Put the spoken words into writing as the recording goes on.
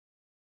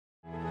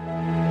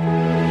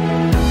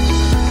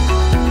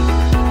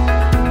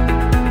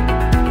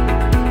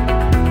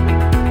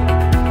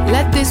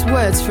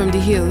Words from the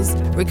hills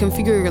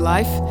reconfigure your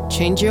life,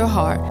 change your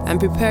heart, and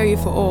prepare you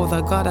for all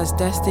that God has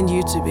destined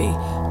you to be.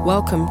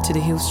 Welcome to the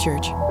Hills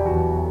Church.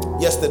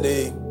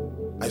 Yesterday,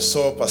 I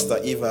saw Pastor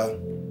Eva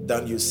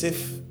Dan Yusuf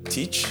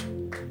teach.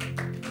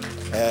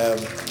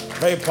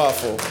 Very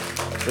powerful,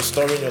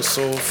 restoring your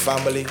soul,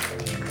 family.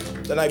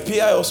 Then I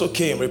also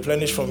came,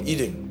 replenished from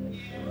Eden,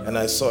 and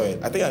I saw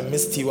it. I think I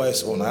missed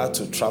TY's own. I had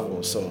to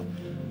travel, so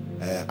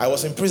I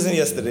was in prison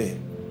yesterday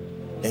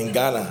in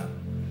Ghana.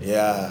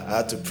 Yeah, I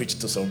had to preach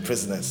to some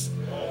prisoners.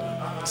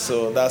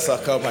 So that's how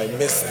come I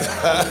missed.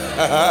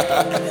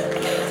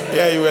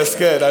 Yeah, you were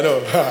scared, I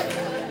know.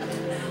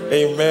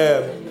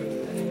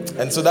 Amen.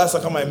 And so that's how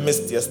come I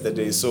missed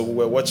yesterday. So we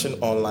were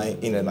watching online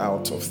in and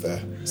out of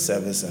the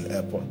service and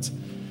airport.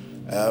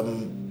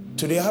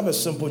 Today I have a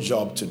simple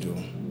job to do.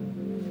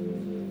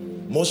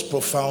 Most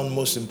profound,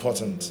 most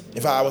important.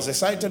 In fact, I was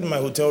excited in my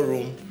hotel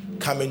room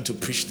coming to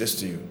preach this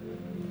to you.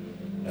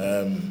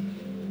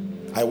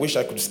 I wish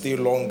I could stay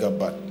longer,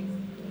 but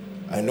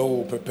I know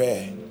we'll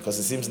prepare because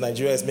it seems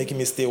Nigeria is making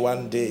me stay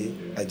one day.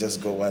 I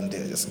just go one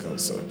day, I just go.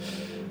 So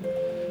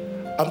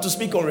I'm to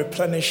speak on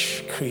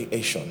replenish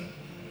creation.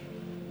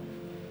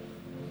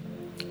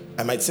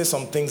 I might say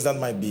some things that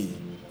might be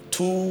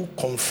too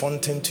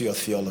confronting to your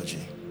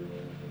theology.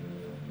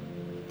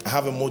 I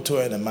have a motto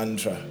and a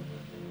mantra.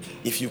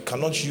 If you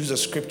cannot use a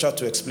scripture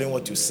to explain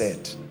what you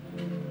said,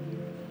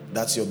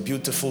 that's your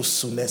beautiful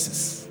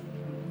sunesis.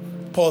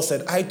 Paul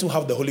said, I too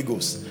have the Holy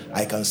Ghost.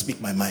 I can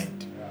speak my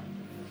mind.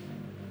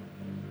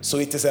 So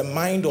it is a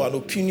mind or an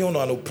opinion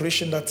or an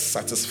operation that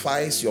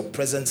satisfies your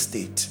present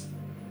state.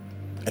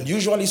 And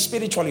usually,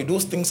 spiritually,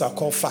 those things are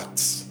called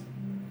facts.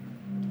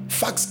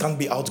 Facts can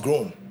be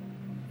outgrown.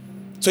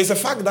 So it's a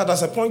fact that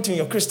at a point in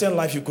your Christian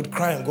life, you could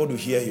cry and God will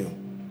hear you.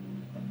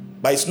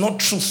 But it's not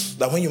truth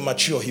that when you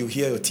mature, He will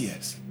hear your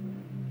tears.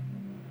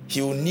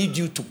 He will need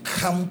you to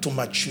come to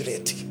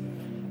maturity.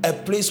 A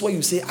place where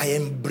you say, I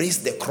embrace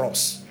the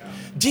cross.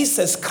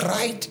 Jesus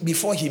cried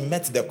before He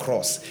met the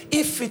cross.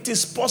 If it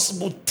is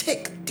possible,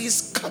 take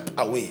this cup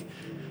away.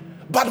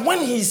 But when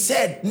He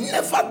said,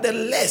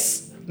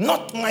 nevertheless,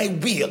 not my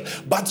will,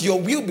 but your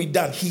will be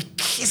done, He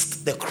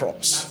kissed the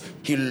cross.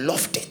 He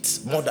loved it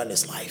more than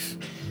His life.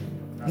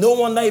 No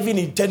wonder even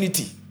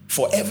eternity,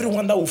 for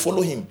everyone that will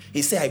follow Him,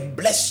 He said, I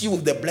bless you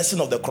with the blessing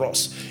of the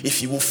cross.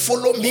 If you will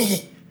follow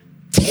me,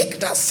 take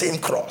that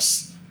same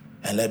cross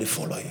and let it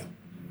follow you.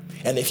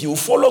 And if you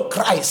follow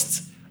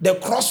Christ, the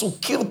cross will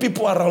kill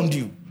people around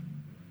you.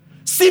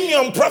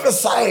 Simeon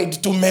prophesied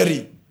to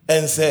Mary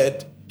and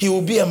said, he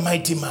will be a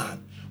mighty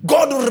man.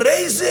 God will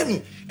raise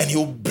him and He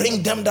will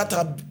bring them that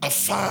are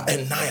far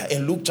and nigh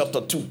in Luke chapter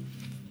 2.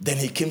 Then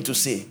He came to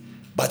say,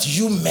 but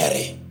you,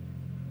 Mary,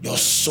 your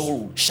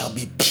soul shall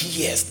be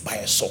pierced by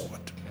a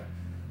sword.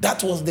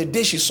 That was the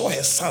day she saw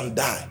her son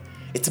die.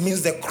 It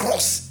means the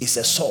cross is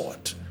a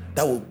sword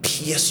that will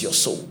pierce your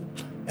soul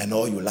and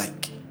all you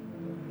like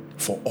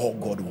for all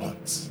God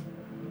wants.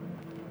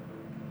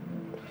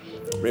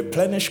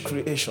 Replenish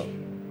creation.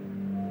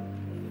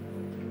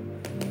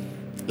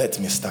 Let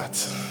me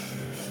start.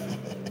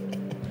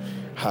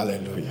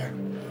 Hallelujah.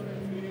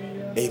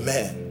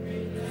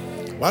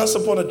 Amen. Once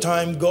upon a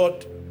time,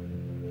 God,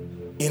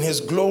 in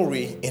His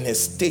glory, in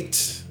His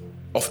state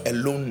of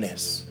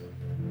aloneness,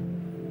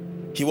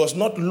 He was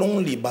not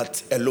lonely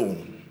but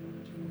alone.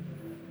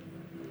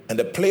 And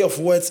the play of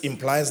words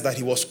implies that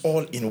He was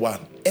all in one.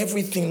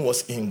 Everything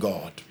was in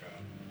God.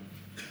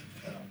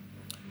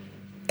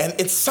 And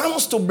it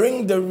sounds to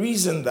bring the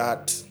reason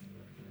that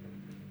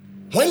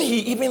when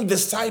He even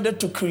decided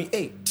to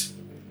create,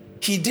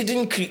 He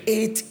didn't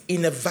create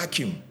in a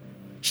vacuum.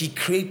 He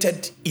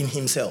created in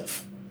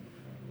Himself.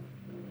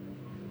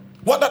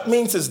 What that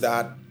means is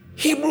that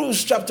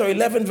Hebrews chapter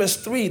 11 verse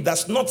 3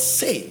 does not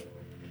say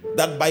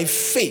that by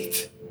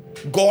faith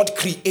God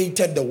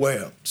created the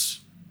worlds.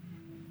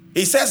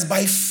 It says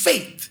by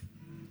faith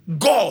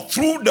God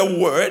through the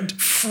word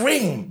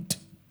framed.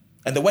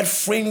 And the word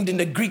framed in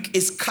the Greek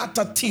is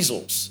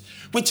katartisos,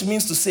 which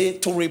means to say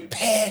to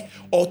repair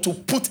or to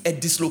put a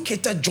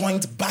dislocated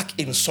joint back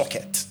in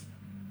socket.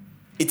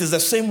 It is the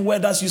same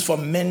word that's used for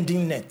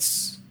mending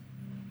nets.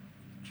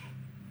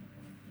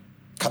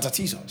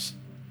 Katartisos.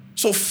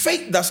 So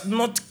faith does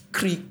not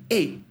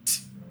create.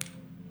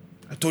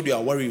 I told you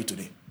I'll worry you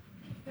today.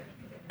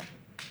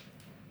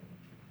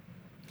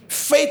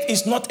 Faith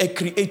is not a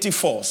creative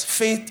force.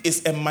 Faith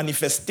is a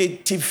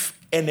manifestative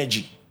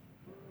energy.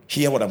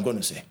 Hear what I'm going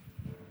to say.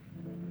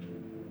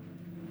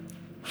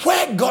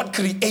 Where God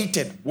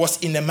created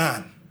was in a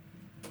man.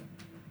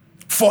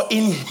 For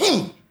in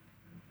Him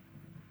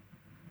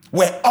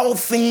were all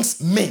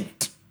things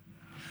made.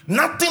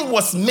 Nothing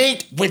was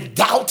made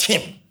without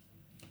Him.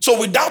 So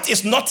without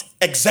is not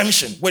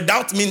exemption.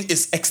 Without means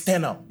is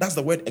external. That's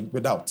the word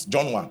without,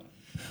 John 1.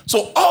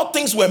 So all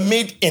things were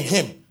made in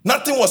Him.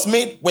 Nothing was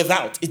made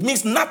without. It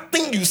means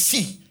nothing you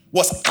see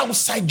was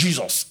outside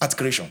Jesus at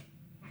creation.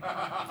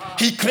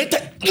 He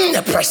created in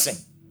a person.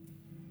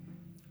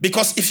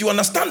 Because if you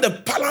understand the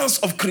balance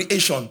of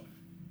creation,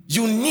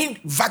 you need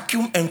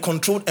vacuum and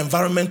controlled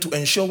environment to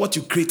ensure what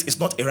you create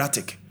is not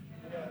erratic.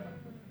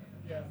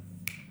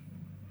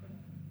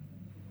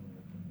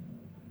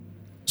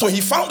 So he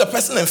found the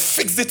person and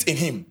fixed it in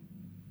him.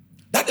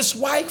 That is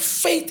why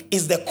faith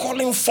is the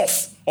calling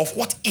forth of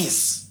what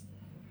is.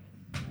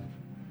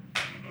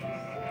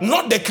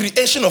 Not the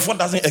creation of what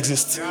doesn't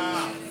exist.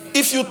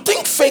 If you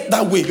think faith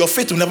that way, your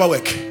faith will never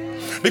work.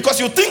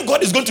 Because you think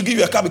God is going to give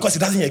you a car because it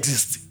doesn't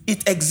exist.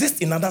 It exists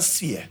in another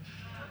sphere.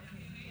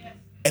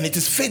 And it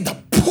is faith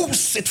that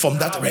pulls it from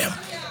that realm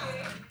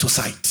to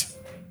sight.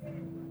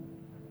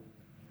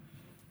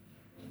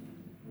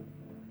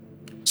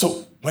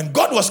 So, when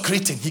God was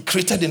creating, he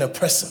created in a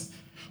person.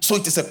 So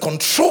it is a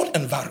controlled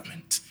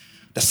environment.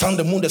 The sun,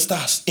 the moon, the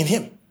stars in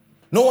him.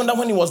 No wonder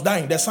when he was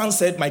dying, the son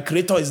said, my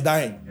creator is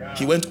dying. Yeah.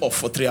 He went off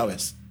for 3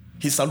 hours.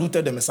 He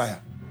saluted the Messiah.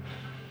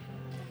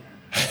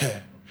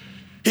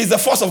 He's the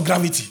force of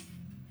gravity.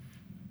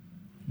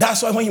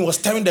 That's why when he was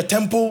tearing the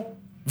temple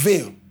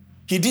veil,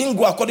 he didn't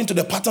go according to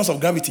the patterns of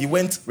gravity. He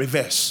went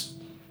reverse.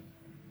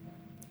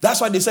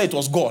 That's why they say it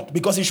was God,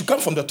 because he should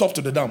come from the top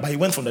to the down, but he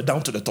went from the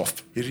down to the top.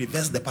 He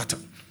reversed the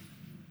pattern.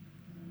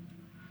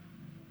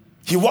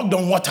 He walked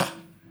on water.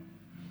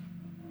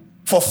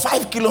 For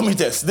 5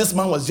 kilometers, this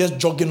man was just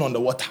jogging on the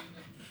water.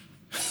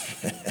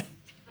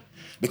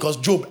 Because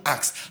Job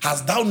asked,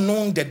 hast thou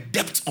known the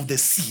depth of the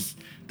sea,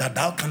 that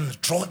thou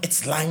canst draw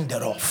its line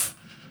thereof?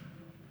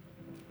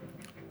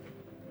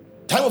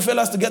 Time will fail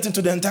us to get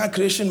into the entire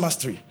creation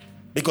mastery.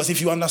 Because if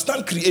you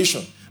understand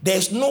creation, there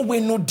is no way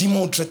no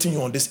demon will threaten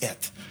you on this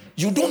earth.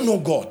 You don't know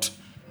God.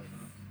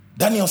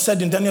 Daniel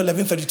said in Daniel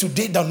 11:32,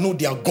 they that know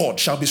their God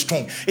shall be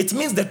strong. It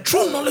means the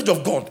true knowledge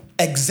of God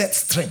exerts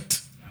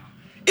strength.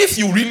 If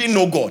you really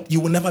know God, you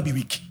will never be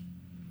weak.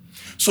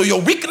 So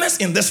your weakness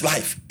in this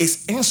life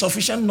is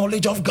insufficient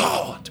knowledge of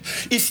God.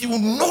 If you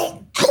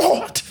know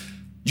God,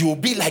 you will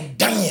be like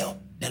Daniel.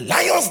 The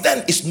lion's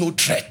den is no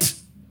threat.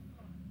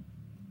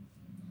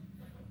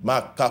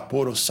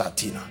 Makaporo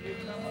Satina.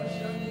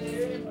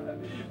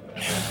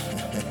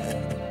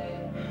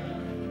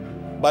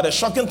 But the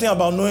shocking thing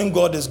about knowing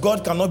God is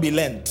God cannot be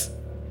learned.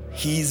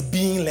 He is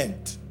being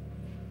learned.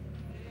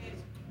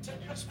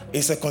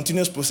 It's a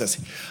continuous process.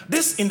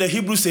 This in the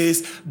Hebrew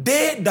says,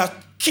 they that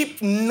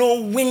keep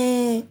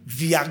knowing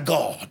their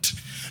God.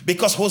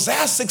 Because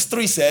Hosea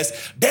 6:3 says,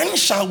 then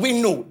shall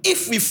we know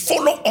if we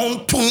follow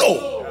on to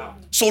know.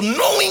 So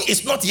knowing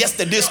is not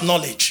yesterday's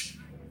knowledge.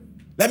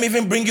 Let me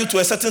even bring you to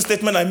a certain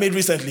statement I made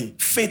recently.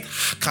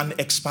 Faith can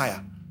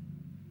expire.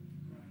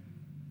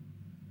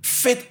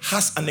 Faith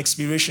has an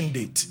expiration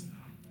date.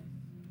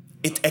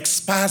 It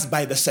expires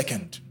by the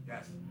second.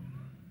 Yes.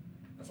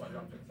 That's why you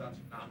have to exert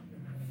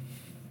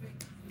it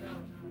now.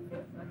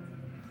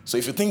 So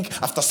if you think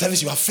after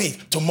service you have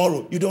faith,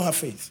 tomorrow you don't have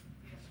faith.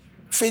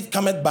 Faith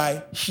cometh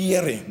by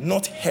hearing,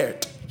 not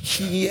heard.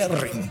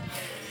 Hearing.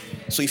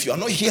 So if you are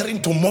not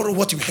hearing tomorrow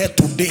what you heard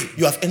today,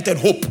 you have entered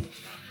hope.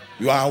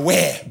 You are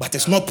aware, but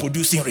it's not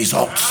producing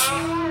results.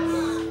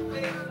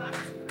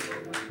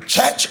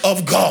 Church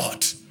of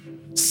God.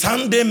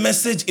 Sunday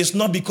message is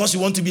not because you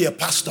want to be a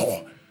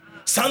pastor.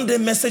 Sunday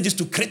message is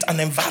to create an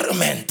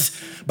environment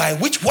by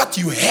which what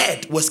you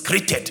heard was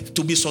created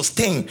to be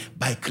sustained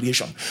by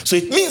creation. So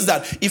it means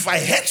that if I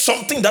heard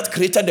something that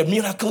created a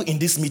miracle in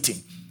this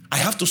meeting, I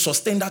have to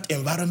sustain that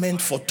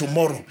environment for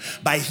tomorrow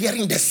by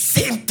hearing the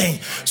same thing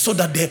so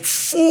that the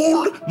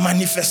full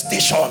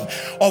manifestation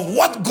of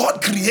what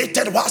God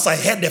created whilst I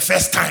heard the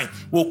first time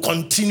will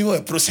continue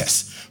a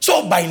process.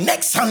 So by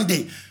next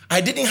Sunday,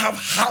 I didn't have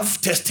half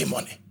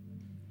testimony.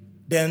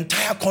 The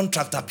entire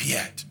contract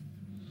appeared.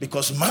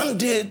 Because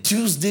Monday,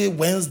 Tuesday,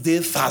 Wednesday,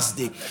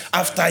 Thursday,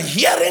 after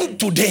hearing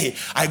today,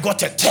 I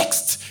got a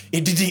text.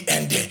 It didn't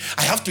end there.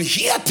 I have to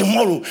hear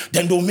tomorrow,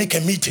 then they'll make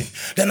a meeting.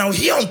 Then I'll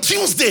hear on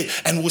Tuesday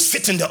and we'll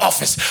sit in the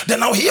office.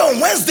 Then I'll hear on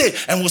Wednesday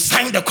and we'll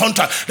sign the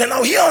contract. Then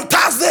I'll hear on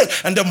Thursday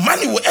and the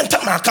money will enter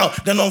my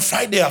account. Then on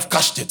Friday, I've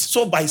cashed it.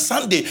 So by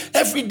Sunday,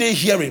 every day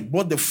hearing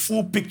brought the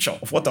full picture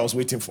of what I was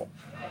waiting for.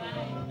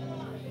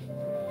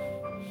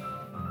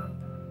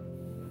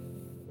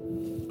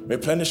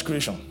 Replenish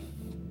creation.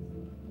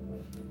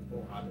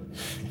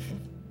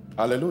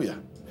 Hallelujah.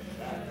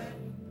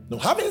 Now,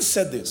 having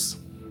said this,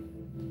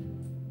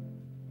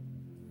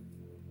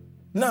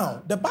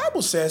 now the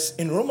Bible says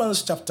in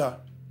Romans chapter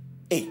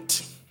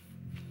 8,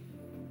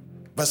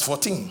 verse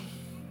 14,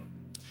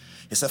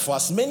 it says, for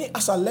as many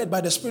as are led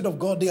by the Spirit of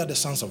God, they are the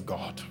sons of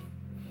God.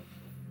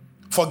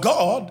 For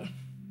God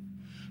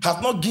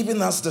hath not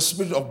given us the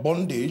spirit of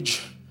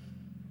bondage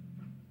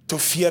to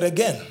fear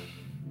again,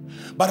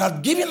 but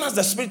hath given us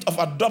the spirit of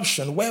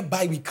adoption,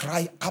 whereby we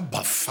cry,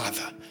 Abba,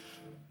 Father.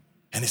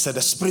 And he said,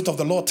 the Spirit of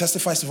the Lord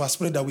testifies to our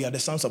spirit that we are the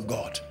sons of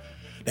God.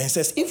 Then he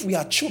says, if we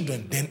are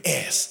children, then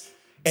heirs.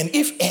 And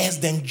if heirs,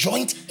 then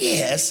joint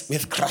heirs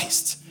with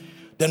Christ.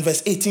 Then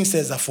verse 18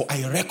 says that, for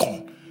I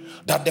reckon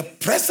that the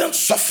present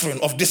suffering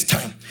of this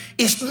time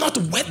is not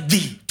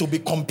worthy to be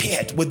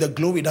compared with the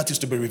glory that is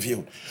to be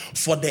revealed.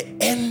 For the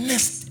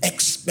earnest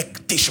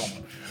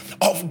expectation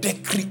of the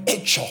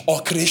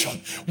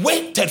creation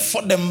waited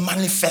for the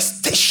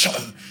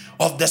manifestation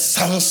of the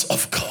sons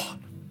of God.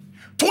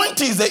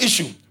 20 is the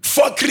issue.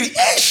 For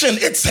creation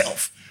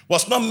itself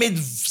was not made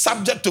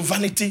subject to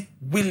vanity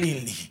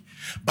willingly,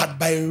 but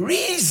by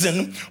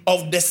reason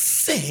of the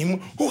same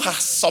who has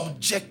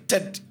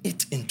subjected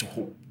it into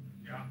hope.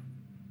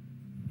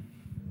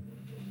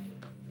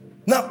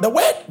 Now, the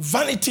word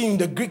vanity in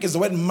the Greek is the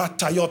word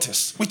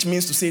matariotes, which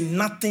means to say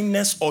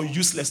nothingness or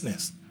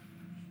uselessness.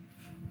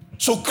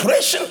 So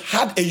creation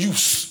had a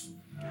use.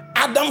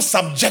 Adam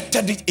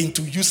subjected it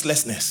into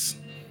uselessness.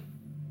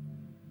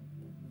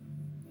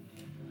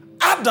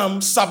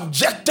 Adam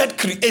subjected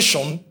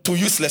creation to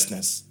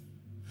uselessness.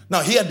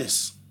 Now hear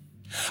this.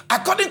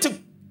 According to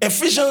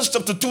Ephesians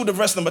chapter 2, the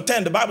verse number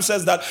 10, the Bible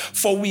says that,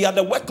 for we are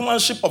the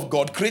workmanship of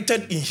God,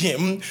 created in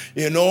him,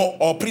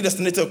 or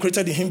predestinated or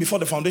created in him before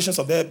the foundations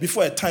of the earth,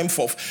 before a time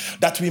forth,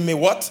 that we may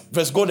what?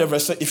 Verse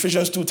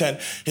Ephesians 2:10.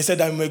 He said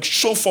that we may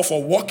show forth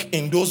or walk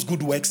in those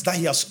good works that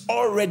he has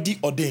already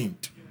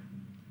ordained.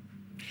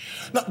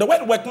 Now, the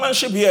word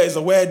workmanship here is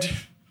the word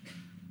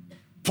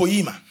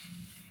poema.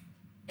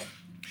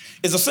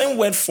 It's the same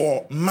word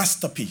for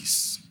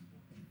masterpiece.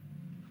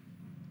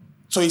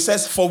 So he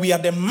says, for we are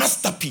the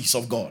masterpiece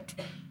of God.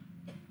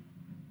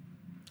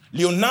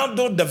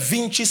 Leonardo da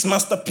Vinci's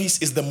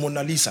masterpiece is the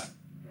Mona Lisa.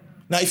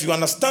 Now, if you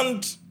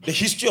understand the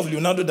history of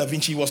Leonardo da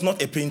Vinci, he was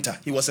not a painter.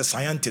 He was a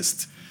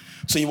scientist.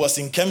 So he was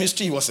in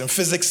chemistry, he was in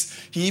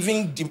physics. He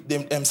even,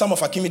 some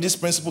of Archimedes'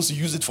 principles, he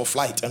used it for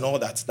flight and all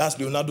that. That's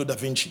Leonardo da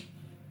Vinci.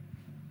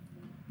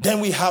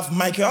 Then we have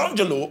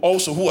Michelangelo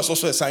also, who was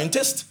also a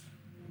scientist.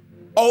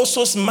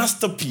 Also's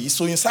masterpiece,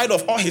 so inside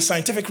of all his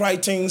scientific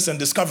writings and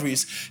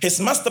discoveries,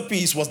 his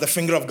masterpiece was the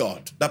finger of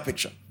God, that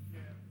picture.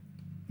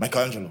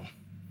 Michelangelo.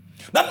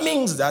 That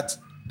means that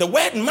the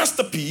word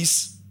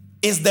masterpiece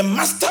is the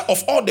master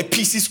of all the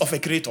pieces of a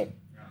creator.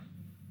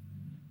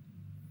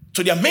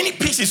 So there are many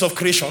pieces of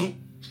creation,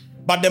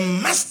 but the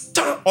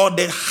master or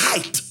the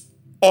height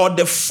or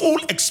the full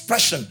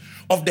expression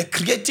of the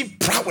creative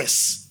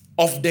prowess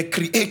of the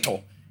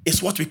creator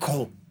is what we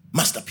call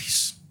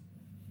masterpiece.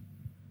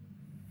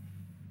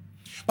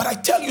 But I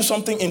tell you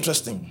something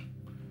interesting.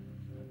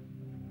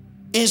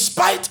 In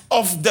spite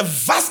of the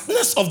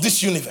vastness of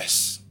this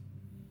universe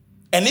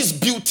and its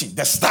beauty,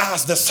 the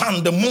stars, the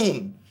sun, the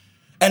moon,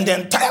 and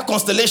the entire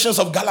constellations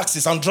of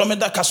galaxies,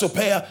 Andromeda,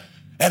 Cassiopeia,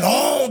 and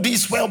all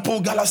these whirlpool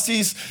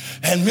galaxies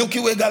and Milky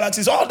Way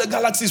galaxies, all the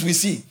galaxies we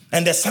see,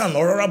 and the sun,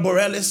 Aurora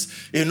Borealis,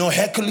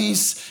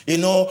 Hercules,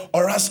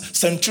 Orus,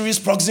 Centaurus,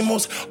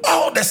 Proximos,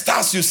 all the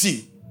stars you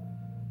see.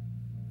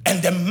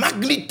 And the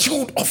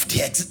magnitude of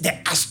the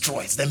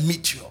asteroids, the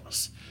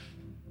meteors.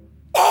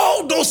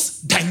 All those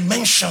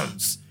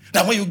dimensions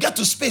that when you get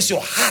to space, your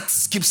heart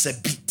skips a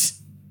beat.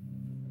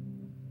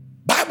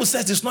 Bible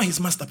says it's not his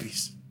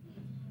masterpiece.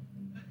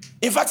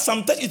 In fact,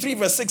 Psalm 33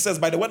 verse 6 says,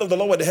 by the word of the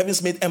Lord were the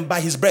heavens made, and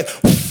by his breath.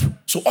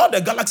 So all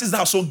the galaxies that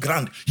are so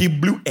grand, he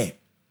blew air.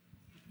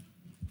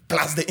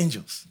 Plus the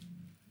angels.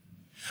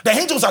 The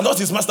angels are not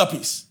his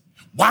masterpiece.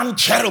 One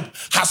cherub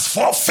has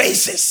 4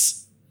 faces.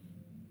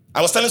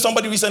 I was telling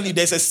somebody recently,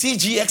 there's a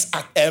CGX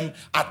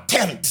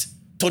attempt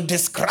to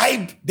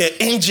describe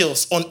the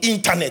angels on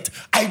internet.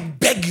 I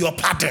beg your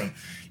pardon.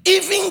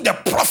 Even the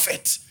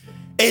prophet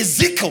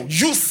Ezekiel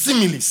used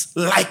similes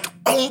like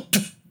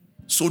unto.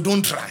 So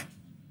don't try.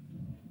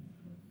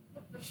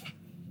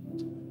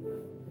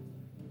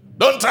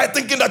 Don't try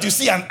thinking that you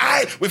see an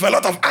eye with a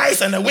lot of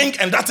eyes and a wing,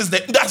 and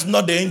that's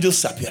not the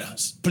angel's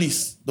appearance.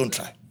 Please, don't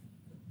try.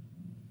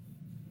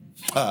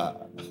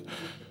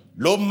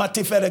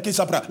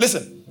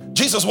 Listen.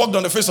 Jesus walked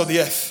on the face of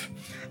the earth.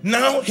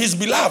 Now his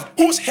beloved,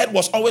 whose head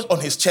was always on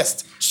his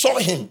chest, saw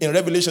him in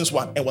Revelations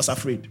 1 and was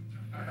afraid.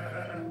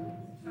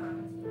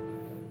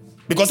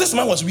 Because this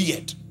man was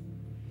weird.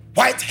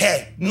 White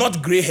hair,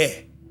 not gray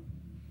hair.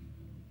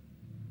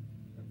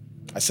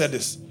 I said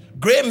this.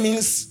 Gray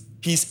means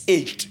he's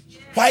aged.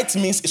 White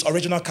means his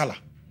original color.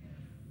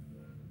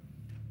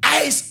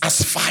 Eyes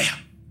as fire.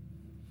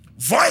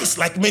 Voice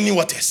like many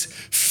waters.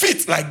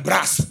 Feet like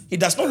brass. He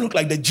does not look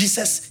like the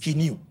Jesus he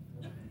knew.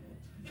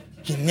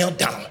 He knelt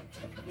down.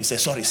 He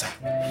said, sorry, sir.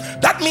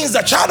 That means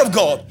the child of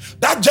God,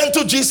 that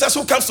gentle Jesus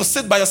who comes to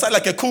sit by your side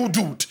like a cool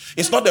dude,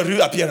 is not the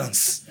real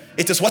appearance.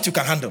 It is what you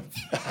can handle.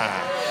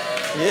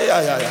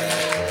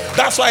 Yeah.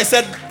 That's why I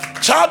said,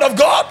 child of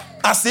God,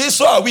 as he is,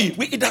 so are we.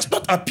 It does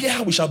not appear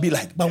how we shall be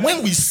like. But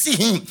when we see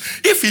him,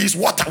 if he is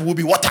water, we'll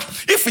be water.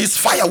 If he is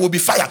fire, we'll be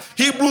fire.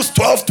 Hebrews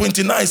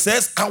 12:29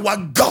 says, our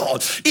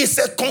God is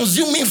a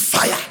consuming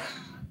fire.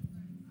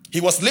 He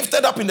was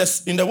lifted up in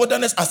the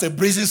wilderness as a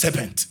brazen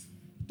serpent.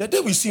 The day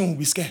we see him, we'll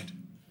be scared.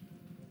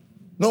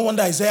 No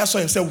wonder Isaiah saw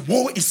him say,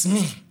 woe is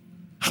me,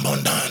 I'm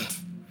undone.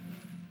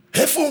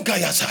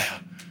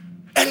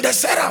 And the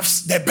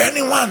seraphs, the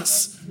burning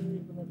ones,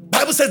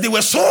 Bible says they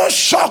were so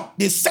shocked,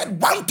 they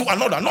said one to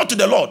another, not to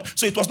the Lord.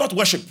 So it was not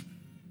worship.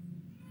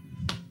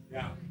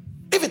 Yeah.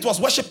 If it was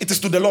worship, it is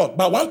to the Lord.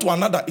 But one to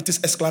another, it is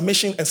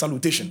exclamation and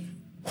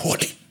salutation.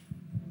 Holy.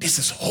 This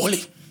is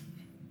holy.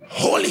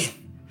 Holy.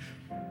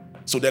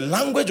 So the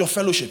language of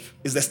fellowship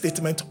is the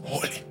statement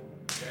holy.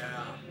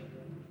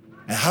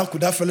 And how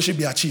could that fellowship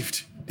be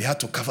achieved? They had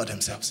to cover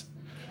themselves.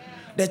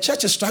 The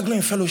church is struggling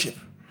in fellowship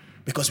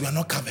because we are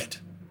not covered.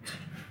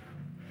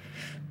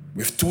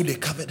 With 2, they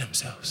covered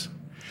themselves.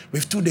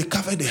 With two, they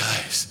covered their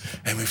eyes.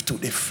 And with two,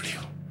 they flew.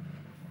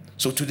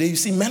 So today, you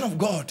see, men of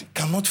God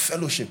cannot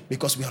fellowship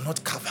because we are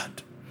not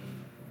covered.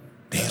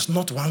 There is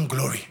not one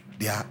glory.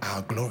 There are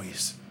our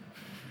glories.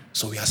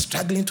 So we are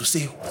struggling to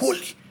say,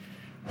 holy,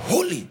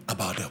 holy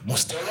about the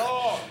Most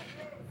High.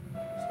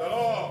 The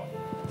Lord.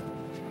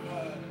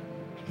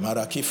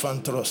 Maraki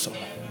Fantroso.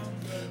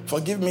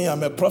 Forgive me,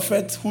 I'm a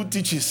prophet who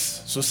teaches.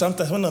 So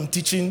sometimes when I'm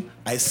teaching,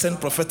 I send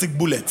prophetic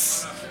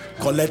bullets.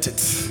 Collect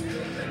it.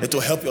 It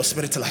will help your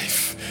spirit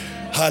life.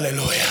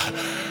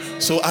 Hallelujah.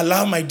 So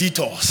allow my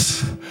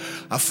detours.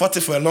 I've fought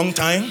it for a long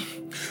time.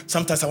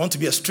 Sometimes I want to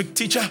be a strict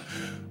teacher,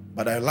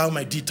 but I allow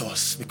my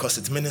detours because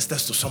it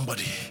ministers to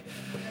somebody.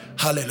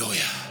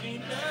 Hallelujah.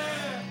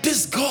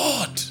 This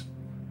God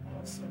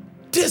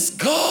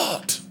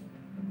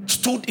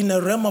stood in a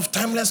realm of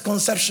timeless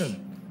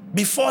conception.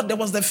 Before there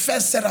was the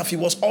first seraph, he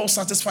was all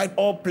satisfied,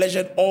 all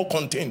pleasured, all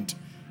content.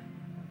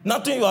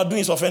 Nothing you are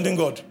doing is offending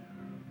God.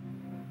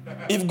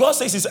 If God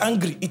says he's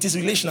angry, it is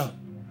relational.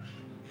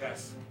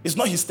 Yes. It's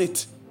not his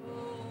state.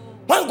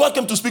 When God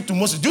came to speak to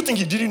Moses, do you think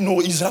he didn't know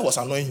Israel was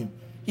annoying him?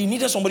 He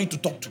needed somebody to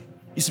talk to.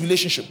 His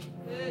relationship.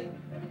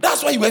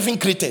 That's why you were even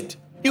created.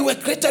 You were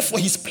created for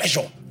his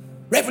pleasure.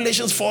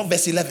 Revelations 4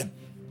 verse 11.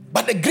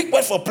 But the Greek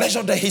word for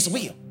pleasure there, his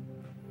will.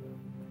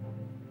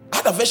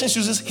 Other versions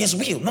uses his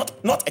will,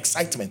 not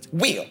excitement,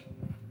 will.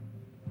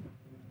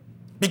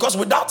 Because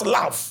without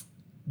love,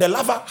 the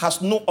lover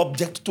has no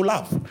object to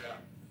love.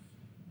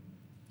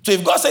 So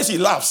if God says he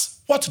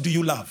loves, what do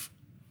you love?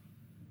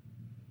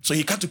 So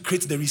he got to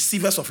create the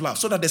receivers of love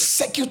so that the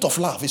circuit of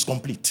love is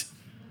complete.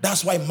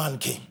 That's why man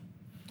came.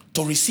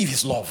 To receive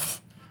his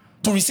love.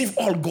 To receive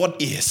all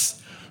God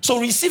is. So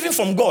receiving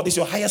from God is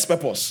your highest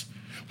purpose.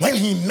 When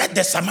he met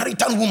the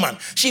Samaritan woman,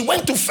 she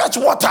went to fetch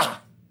water.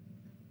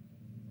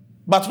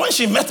 But when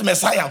she met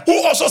Messiah,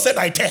 who also said,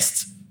 I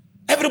thirst,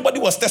 everybody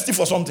was thirsty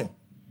for something.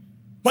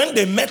 When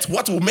they met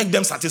what will make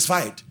them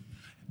satisfied,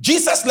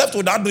 Jesus left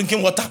without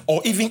drinking water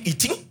or even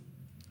eating.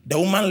 The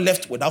woman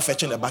left without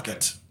fetching a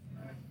bucket.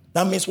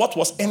 That means what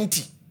was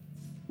empty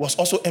was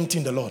also empty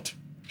in the Lord.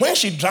 When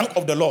she drank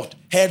of the Lord,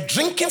 her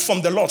drinking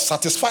from the Lord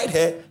satisfied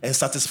her and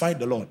satisfied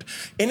the Lord.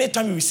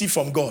 Anytime you receive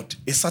from God,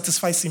 it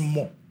satisfies him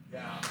more.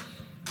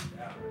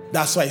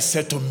 That's why I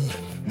said to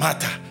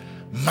Martha,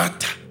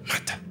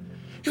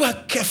 you are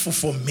careful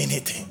for many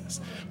things.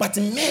 But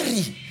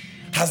Mary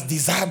has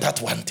desired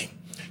that one thing.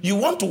 You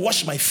want to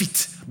wash my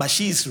feet, but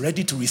she is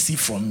ready to receive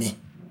from me.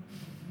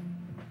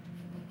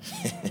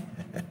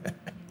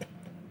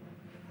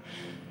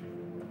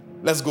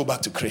 Let's go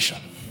back to creation.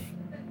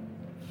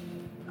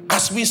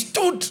 As we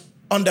stood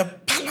on the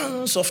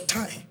balance of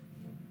time,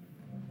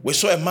 we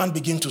saw a man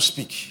begin to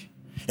speak.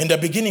 In the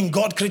beginning,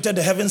 God created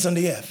the heavens and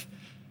the earth.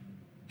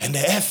 And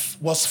the earth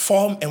was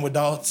formed and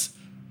without,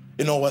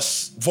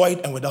 was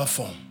void and without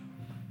form.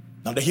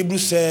 Now the Hebrew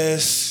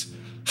says,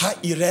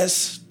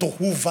 Ha-ires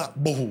tohuva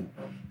bohu.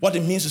 What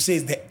it means to say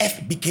is the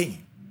earth became.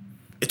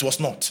 It was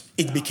not.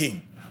 It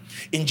became.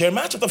 In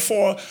Jeremiah chapter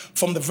 4,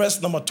 from the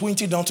verse number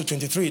 20 down to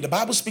 23, the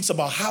Bible speaks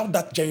about how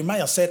that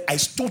Jeremiah said, I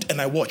stood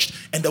and I watched,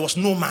 and there was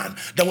no man.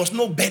 There was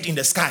no bird in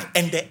the sky,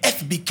 and the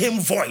earth became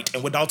void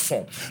and without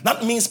form.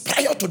 That means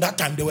prior to that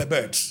time, there were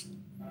birds.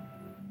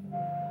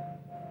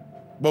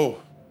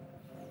 Whoa.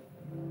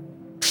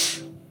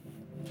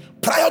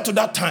 Prior to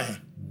that time,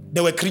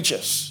 there were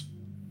creatures.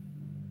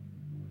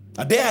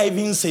 And there I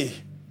even say,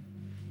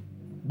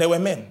 there were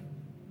men.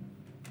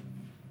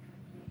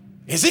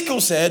 Ezekiel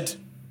said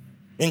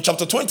in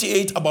chapter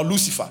 28 about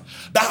Lucifer,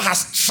 that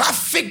has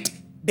trafficked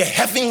the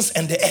heavens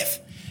and the earth.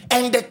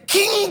 And the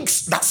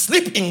kings that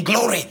sleep in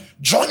glory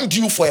joined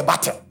you for a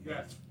battle.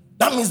 Yes.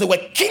 That means there were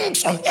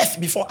kings on earth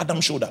before Adam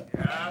showed up.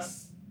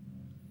 Yes.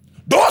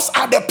 Those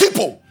are the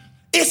people.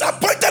 It's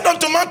appointed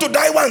unto man to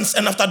die once,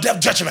 and after death,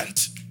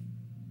 judgment.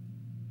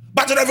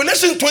 But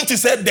Revelation 20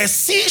 said, the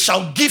sea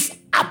shall give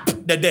up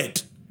the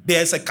dead.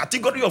 There is a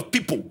category of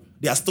people,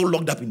 they are still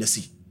locked up in the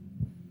sea.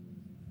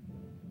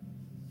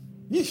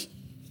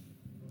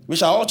 We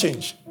shall all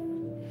change.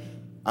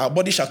 Our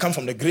body shall come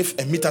from the grave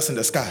and meet us in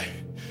the sky.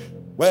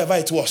 Wherever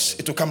it was,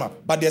 it will come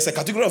up. But there's a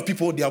category of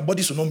people, their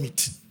bodies will not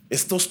meet.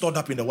 It's still stored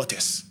up in the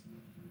waters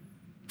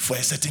for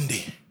a certain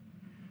day.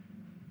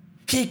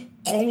 He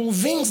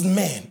convinced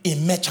men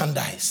in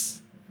merchandise.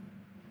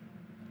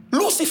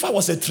 Lucifer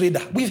was a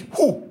trader. With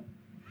who?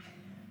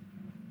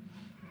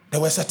 There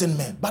were certain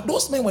men. But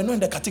those men were not in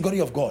the category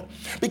of God.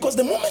 Because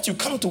the moment you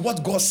come to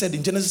what God said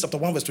in Genesis chapter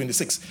 1 verse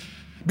 26,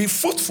 be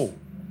fruitful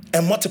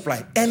and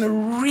multiply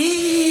and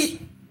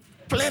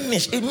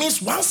replenish. It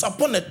means once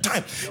upon a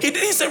time. He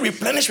didn't say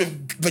replenish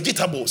with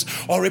vegetables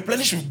or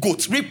replenish with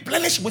goats.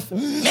 Replenish with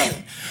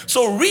men.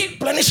 So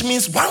replenish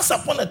means once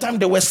upon a time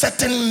there were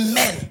certain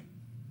men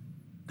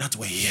that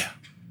were here.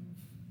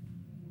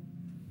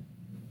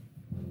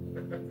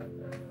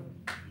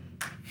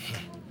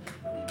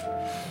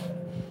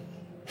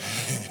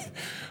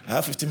 I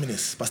have 15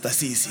 minutes. Pastor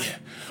C is here.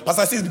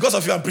 Pastor C, because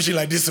of you, I'm preaching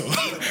like this. So.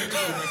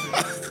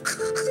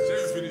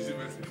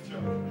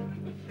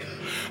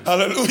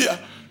 Hallelujah.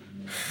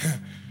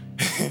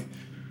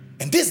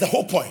 And this is the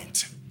whole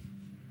point.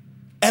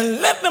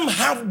 And let them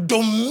have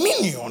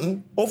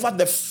dominion over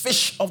the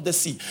fish of the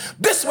sea.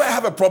 This is where I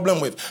have a problem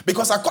with.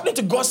 Because according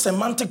to God's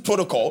semantic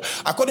protocol,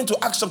 according to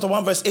Acts chapter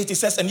 1 verse 8, it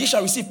says, and ye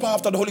shall receive power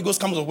after the Holy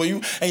Ghost comes over you,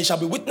 and ye shall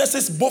be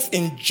witnesses both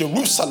in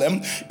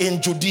Jerusalem,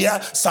 in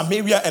Judea,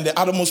 Samaria, and the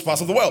uttermost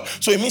parts of the world.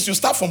 So it means you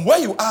start from where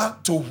you are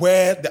to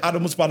where the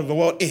uttermost part of the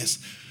world is.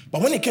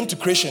 But when it came to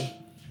creation,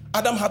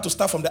 Adam had to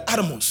start from the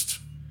uttermost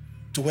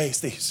to where he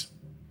stays.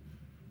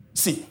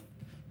 Sea.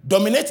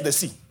 Dominate the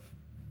sea.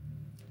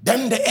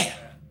 Then the air.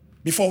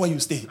 Before where you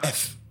stay,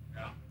 earth.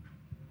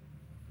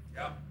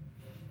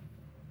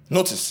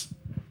 Notice,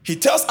 he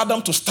tells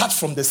Adam to start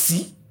from the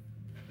sea,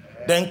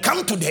 then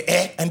come to the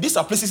air, and these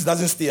are places he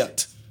doesn't stay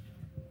at.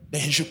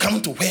 Then he should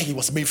come to where he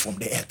was made from,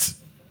 the earth.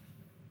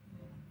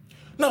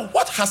 Now,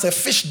 what has a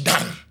fish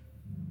done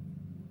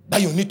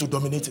that you need to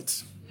dominate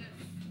it?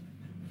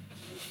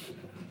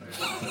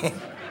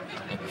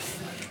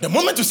 The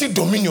moment you see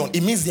dominion,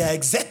 it means there are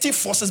exerting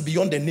forces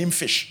beyond the name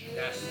fish.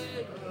 Yes.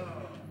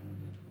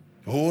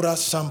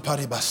 This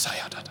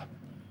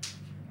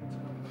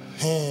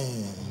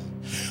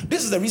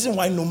is the reason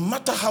why no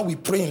matter how we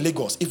pray in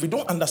Lagos, if we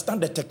don't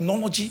understand the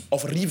technology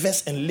of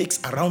rivers and lakes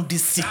around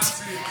this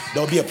city,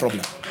 there will be a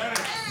problem.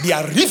 There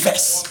are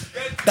rivers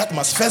that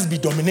must first be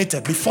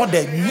dominated before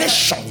the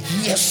nation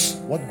hears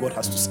what God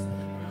has to say.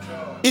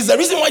 It's the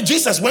reason why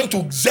Jesus went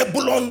to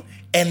Zebulun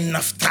and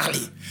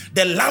Naphtali,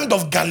 the land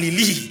of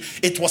Galilee.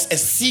 It was a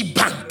sea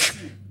bank.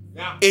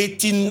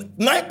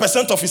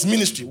 89% of his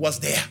ministry was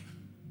there.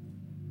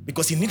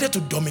 Because he needed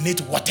to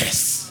dominate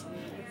waters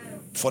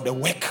for the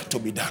work to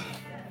be done.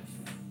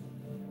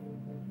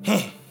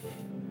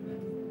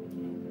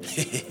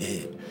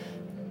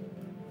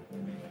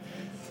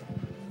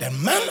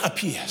 Then man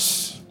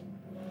appears.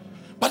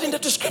 But in the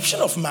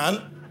description of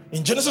man,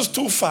 in Genesis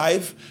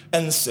 2:5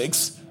 and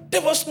 6,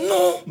 there was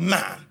no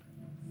man.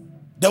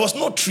 There was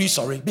no tree,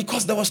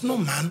 because there was no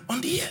man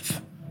on the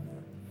earth.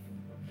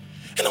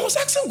 And I was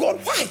asking God,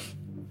 why?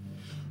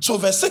 So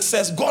verse 6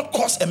 says, God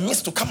caused a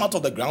mist to come out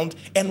of the ground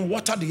and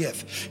water the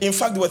earth. In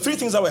fact, there were three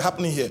things that were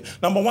happening here.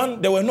 Number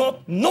one, there were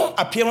no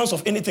appearance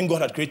of anything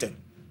God had created.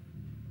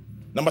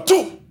 Number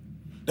two,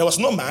 there was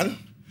no man.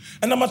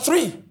 And number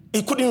three,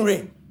 it couldn't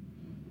rain.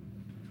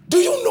 Do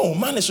you know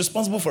man is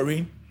responsible for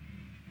rain?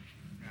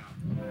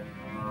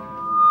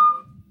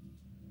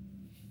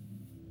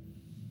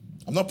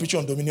 I'm not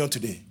preaching on dominion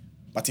today,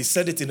 but he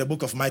said it in the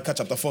book of Micah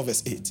chapter 4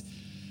 verse 8.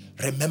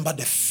 Remember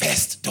the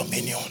first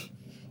dominion.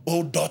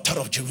 O daughter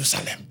of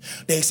Jerusalem,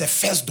 there is a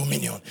first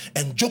dominion.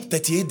 And Job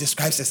 38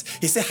 describes this.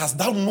 He said, hast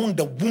thou known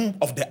the womb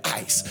of the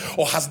ice?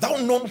 Or hast thou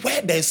known where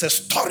there is a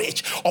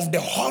storage of the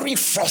hoary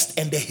frost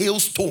and the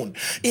hailstone?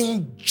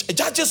 In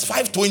Judges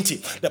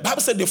 5:20, the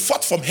Bible said they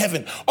fought from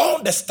heaven,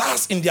 all the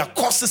stars in their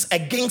courses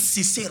against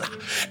Sisera.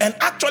 And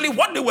actually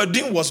what they were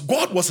doing was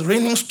God was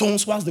raining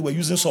stones whilst they were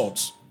using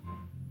swords.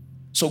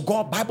 So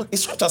God, Bible,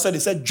 it's what I said,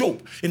 it said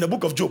Job, in the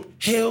book of Job,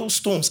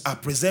 hailstones are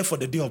preserved for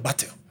the day of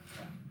battle.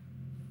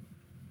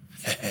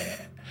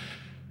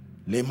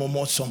 Le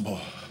momo sombo.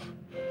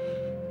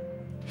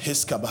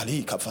 His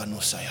kabali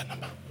kafano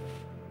sayanama.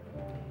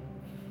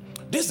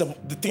 This is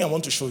the thing I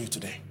want to show you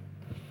today.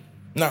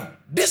 Now,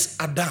 this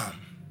Adam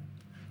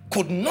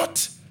could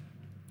not,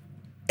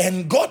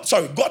 and God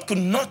could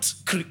not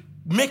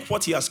make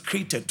what he has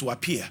created to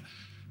appear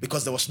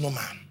because there was no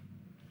man.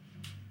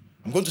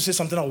 I'm going to say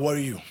something that will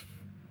worry you,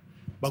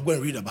 but go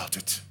and read about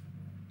it.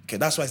 Okay,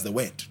 that's why it's the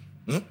word.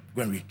 Go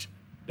and read.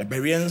 The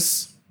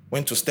Bereans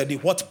went to study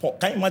what Paul.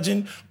 Can you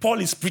imagine? Paul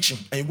is preaching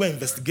and you go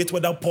investigate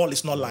whether Paul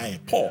is not lying.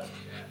 Paul.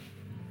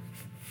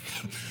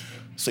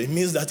 So it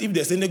means that if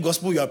there's any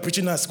gospel you are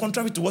preaching that's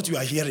contrary to what you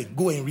are hearing,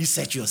 go and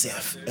research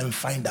yourself and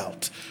find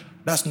out.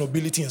 That's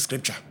nobility in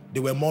scripture. They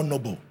were more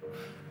noble.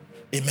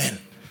 Amen.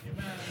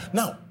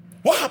 Now,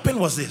 what happened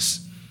was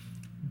this.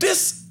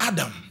 This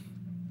Adam,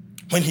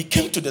 when he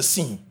came to the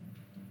scene,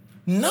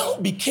 now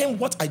became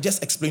what I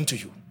just explained to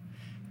you.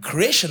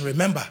 Creation,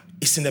 remember,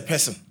 is in a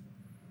person.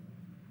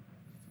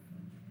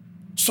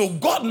 So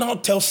God now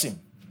tells him,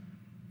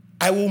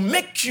 I will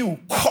make you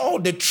call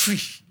the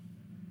tree.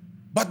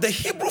 But the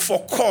Hebrew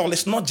for call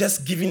is not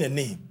just giving a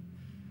name.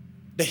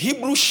 The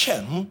Hebrew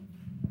Shem,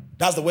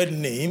 that's the word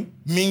name,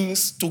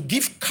 means to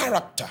give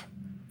character,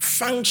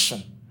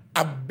 function,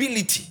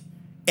 ability,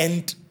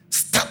 and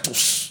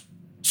status.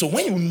 So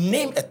when you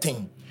name a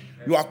thing,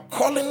 you are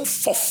calling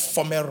forth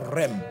from a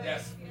realm.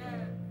 Yes.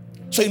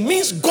 So it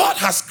means God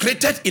has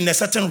created in a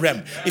certain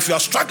realm. If you are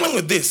struggling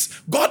with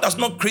this, God does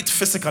not create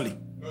physically.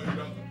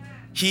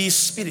 He is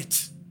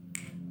spirit.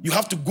 You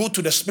have to go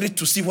to the spirit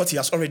to see what he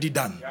has already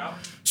done. Yeah.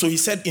 So he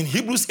said in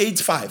Hebrews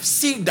 8:5,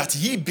 see that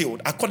ye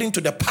build according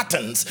to the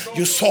patterns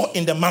you saw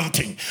in the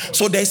mountain.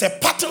 So there is a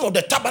pattern of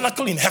the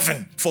tabernacle in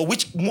heaven for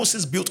which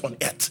Moses built on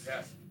earth.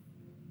 Yes.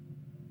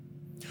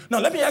 Now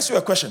let me ask you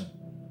a question.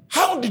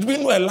 How did we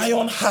know a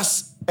lion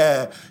has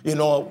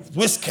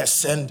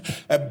whiskers and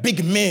a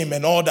big mane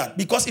and all that?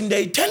 Because in the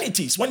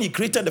eternities, when he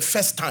created the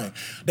first time,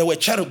 there were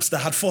cherubs that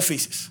had 4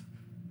 faces.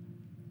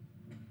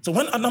 So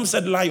when Adam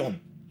said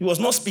lion, He was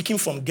not speaking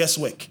from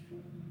guesswork.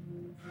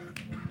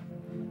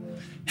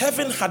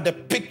 Heaven had the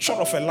picture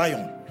of a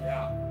lion.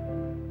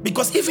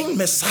 Because even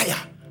Messiah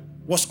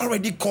was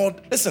already called,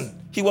 listen,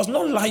 he was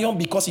not lion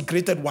because he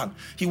created one.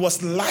 He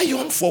was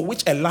lion for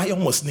which a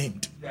lion was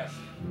named.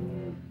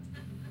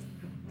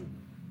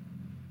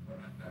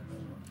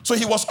 So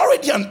he was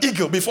already an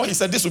eagle before he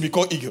said this will be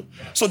called eagle.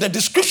 So the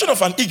description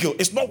of an eagle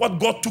is not what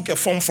God took a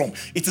form from.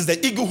 It is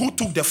the eagle who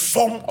took the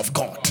form of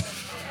God.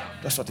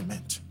 That's what it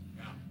meant.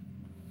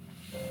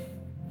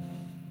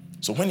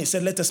 So when he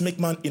said, let us make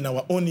man in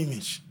our own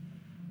image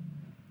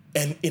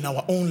and in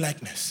our own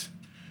likeness,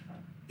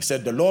 he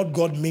said, the Lord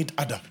God made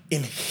Adam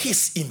in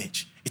his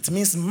image. It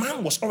means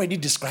man was already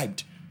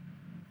described.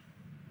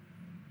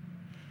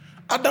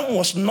 Adam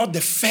was not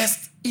the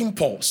first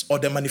impulse or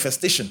the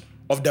manifestation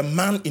of the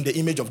man in the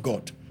image of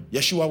God.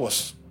 Yeshua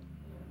was.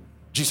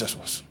 Jesus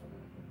was.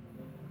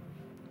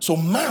 So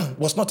man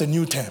was not a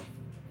new term.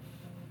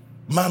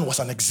 Man was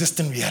an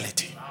existing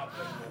reality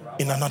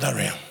in another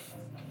realm.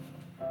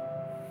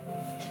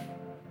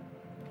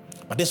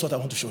 But this is what I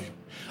want to show you.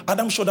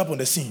 Adam showed up on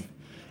the scene,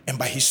 and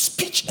by his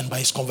speech and by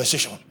his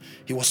conversation,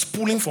 he was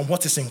pulling from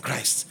what is in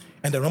Christ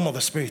and the realm of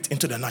the spirit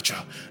into the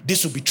natural.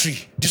 This will be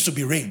tree, this will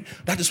be rain.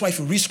 That is why if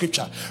you read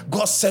scripture,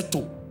 God said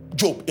to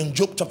Job in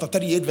Job chapter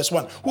 38 verse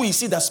 1, who is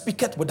he that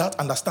speaketh without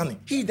understanding?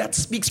 He that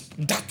speaks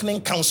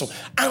darkening counsel.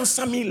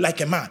 Answer me like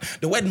a man.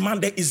 The word man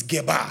there is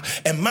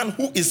Gebar, a man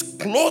who is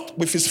clothed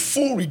with his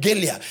full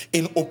regalia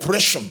in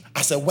oppression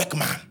as a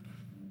workman.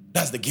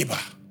 That's the Gebar.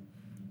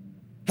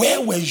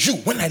 Where were you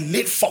when I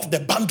laid forth the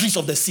boundaries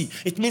of the sea?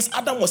 It means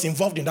Adam was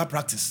involved in that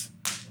practice.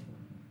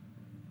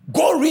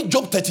 Go read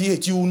Job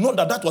 38. You will know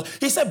that was.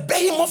 He said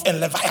Behemoth and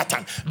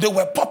Leviathan, they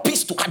were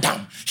puppies to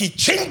Adam. He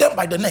chained them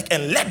by the neck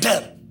and led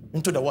them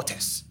into the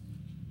waters.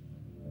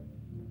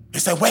 He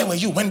said, where were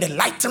you when the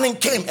lightning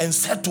came and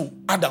said to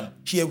Adam,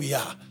 here we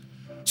are.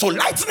 So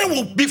lightning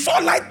will, before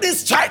lightning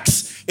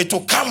strikes, it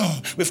will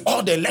come with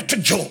all the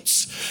electric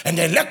jolts and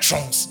the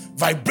electrons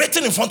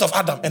vibrating in front of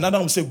Adam. And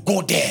Adam will say,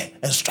 go there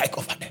and strike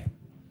over there.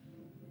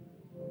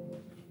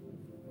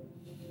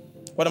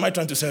 What am I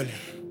trying to tell you?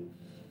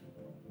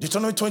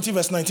 Deuteronomy 20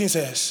 verse 19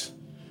 says,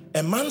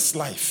 a man's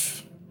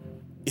life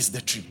is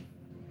the tree.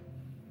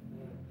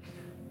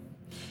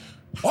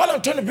 All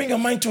I'm trying to bring your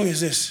mind to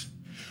is this.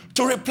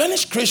 To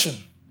replenish creation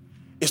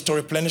is to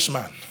replenish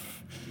man.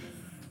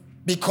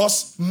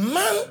 Because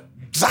man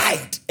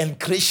died and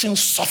creation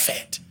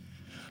suffered.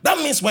 That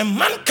means when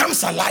man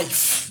comes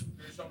alive,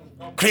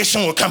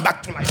 creation will come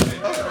back to life.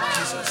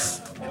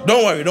 Jesus.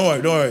 Don't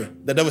worry.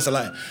 The devil's a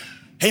liar.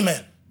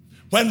 Amen.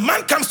 When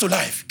man comes to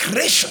life,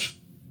 creation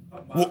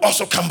will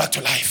also come back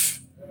to life.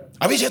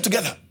 Are we here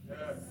together?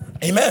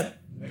 Amen.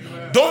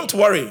 Don't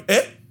worry.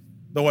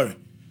 Don't worry.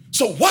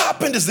 So what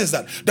happened is this,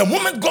 that the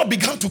moment God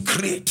began to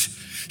create,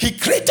 he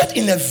created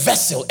in a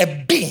vessel,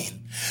 a being,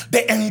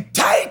 the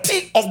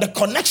entirety of the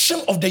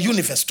connection of the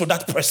universe to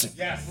that person.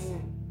 Yes.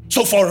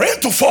 So for rain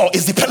to fall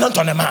is dependent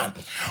on a man.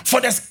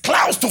 For the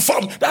clouds to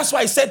form, that's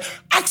why I said,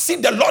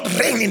 asking the Lord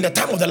rain in the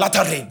time of the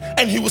latter rain,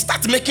 and he will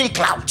start making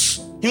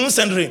clouds. He won't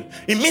send rain.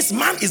 It means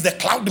man is the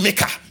cloud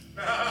maker.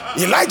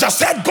 Elijah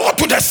said, go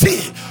to the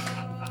sea.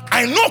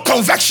 I know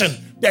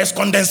convection. There is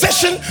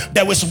condensation,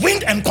 there is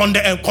wind and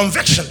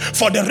convection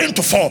for the rain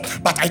to fall.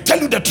 But I tell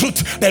you the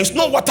truth, there is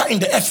no water in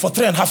the earth for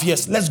 3.5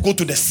 years. Let's go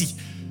to the sea.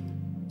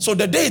 So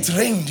the day it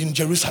rained in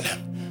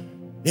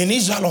Jerusalem, in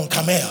Israel on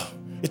Carmel,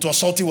 it was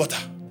salty water.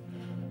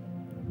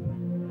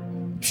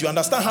 If you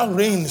understand how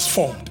rain is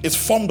formed, it's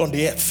formed on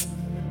the earth.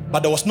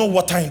 But there was no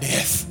water in the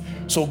earth.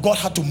 So God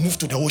had to move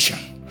to the ocean.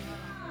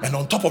 And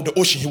on top of the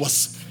ocean, he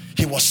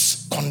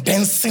was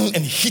condensing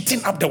and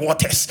heating up the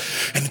waters,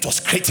 and it was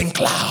creating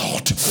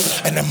cloud.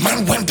 And the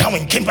man went down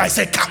and came by and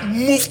said, come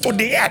move to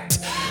the earth.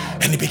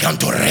 And it began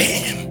to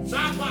rain.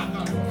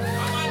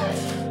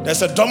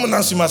 There's a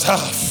dominance you must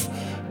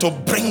have to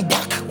bring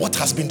back what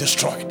has been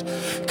destroyed.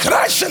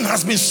 Creation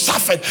has been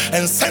suffered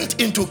and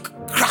sent into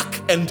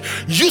crack and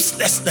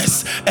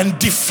uselessness and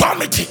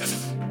deformity.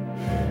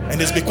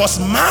 And it's because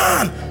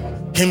man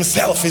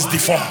himself is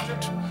deformed.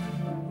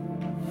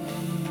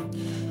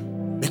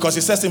 Because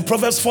it says in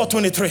Proverbs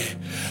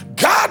 4:23,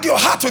 guard your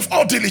heart with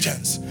all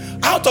diligence.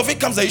 Out of it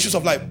comes the issues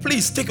of life.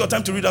 Please take your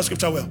time to read that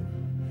scripture well.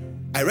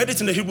 I read it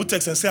in the Hebrew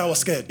text and said I was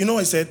scared. You know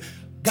what I said?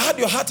 Guard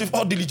your heart with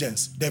all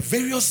diligence. The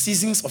various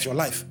seasons of your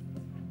life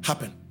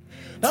happen.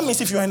 That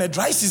means if you are in a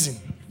dry season,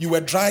 you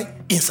were dry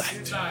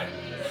inside.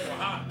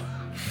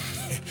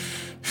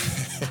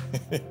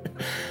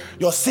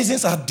 Your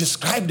seasons are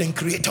described and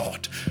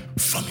created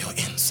from your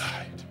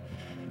inside.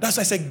 That's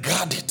why I say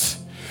guard it.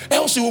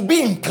 Else you will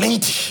be in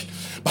plenty.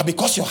 But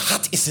because your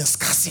heart is in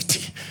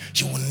scarcity,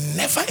 you will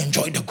never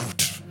enjoy the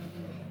good.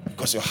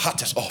 Because your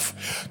heart is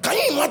off. Can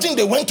you imagine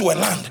they went to a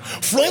land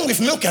flowing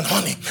with milk and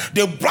honey?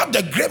 They brought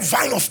the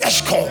grapevine of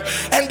Eshcol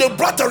and they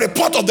brought a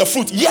report of the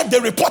fruit. Yet they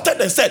reported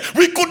and said,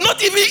 we could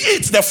not even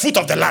eat the fruit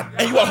of the land.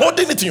 And you are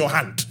holding it in your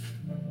hand.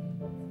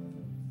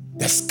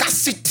 The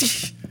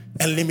scarcity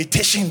and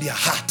limitation in their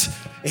heart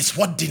is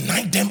what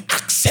denied them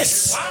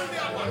access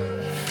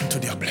into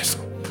their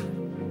blessing.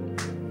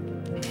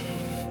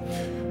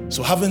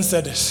 So having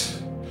said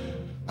this,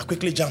 I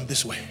quickly jump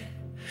this way.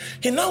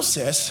 He now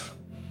says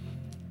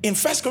in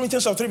 1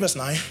 Corinthians 3 verse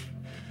 9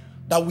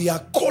 that we are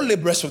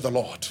co-laborers with the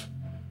Lord.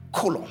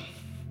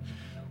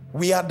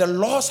 We are the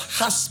Lord's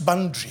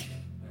husbandry,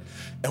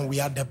 and we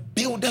are the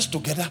builders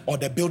together, or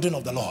the building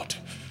of the Lord.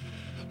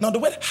 Now the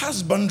word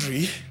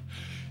husbandry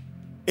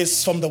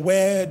is from the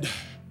word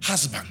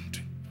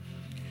husband.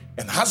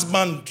 And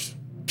husband,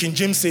 King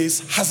James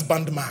says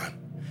husbandman.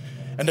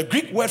 And the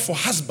Greek word for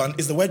husband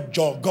is the word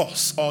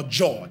Georgos or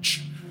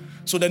George.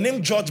 So the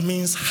name George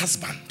means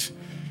husband.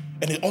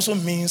 And it also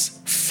means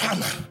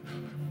farmer.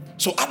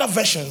 So other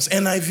versions,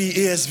 NIV,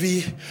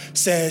 ASV,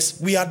 says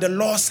we are the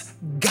Lord's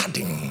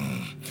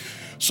garden.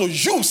 So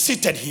you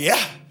seated here,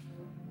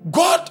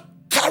 God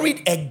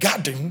carried a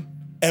garden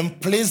and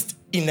placed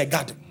in a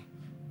garden.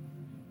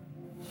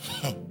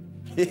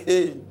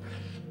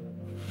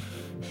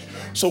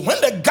 So when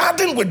the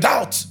garden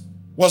without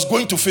was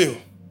going to fail,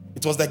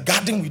 it was the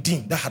garden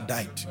within that had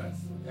died.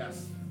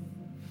 Yes.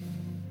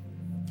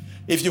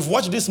 If you've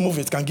watched this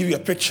movie, it can give you a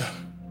picture.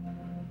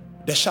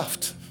 The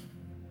shaft.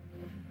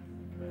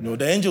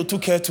 The angel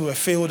took her to a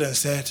field and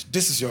said,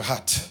 this is your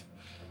heart.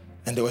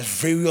 And there were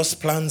various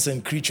plants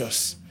and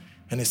creatures.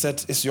 And he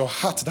said, it's your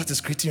heart that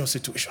is creating your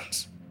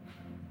situations.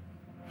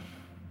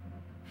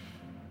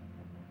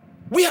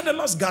 We are the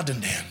Lord's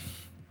garden then.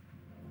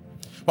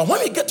 But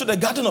when we get to the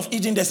Garden of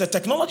Eden, there's a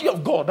technology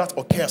of God that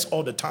occurs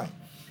all the time.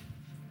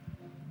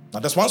 Now,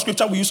 there's one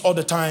scripture we use all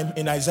the time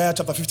in Isaiah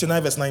chapter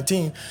 59, verse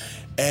 19.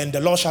 And the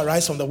Lord shall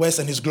rise from the west,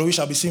 and his glory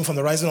shall be seen from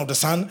the rising of the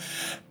sun.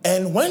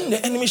 And when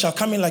the enemy shall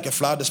come in like a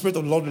flood, the Spirit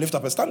of the Lord will lift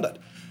up a standard.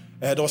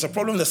 There was a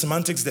problem with the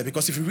semantics there,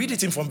 because if you read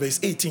it in from verse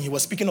 18, he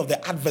was speaking of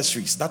the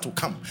adversaries that will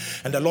come,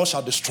 and the Lord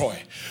shall destroy.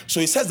 So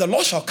he says the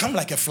Lord shall come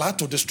like a flood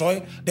to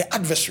destroy the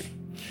adversary.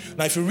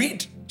 Now, if you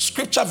read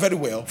scripture very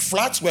well,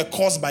 floods were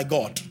caused by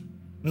God,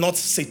 not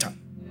Satan.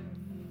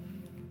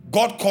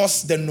 God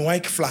caused the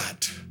Noahic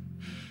flood.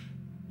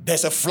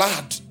 There's a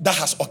flood that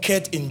has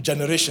occurred in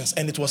generations,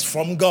 and it was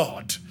from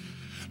God.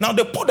 Now,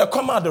 they put the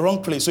comma at the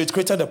wrong place, so it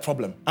created a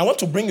problem. I want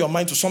to bring your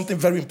mind to something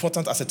very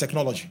important as a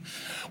technology.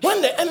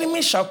 When the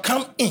enemy shall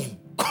come in,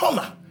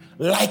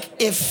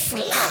 like a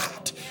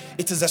flood,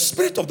 it is the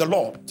Spirit of the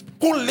Lord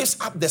who lifts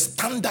up the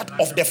standard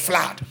of the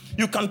flood.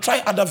 You can try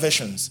other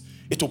versions.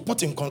 It will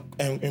put in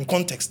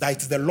context that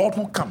it's the Lord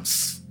who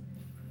comes.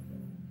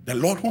 The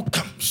Lord who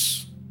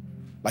comes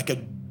like a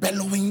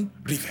bellowing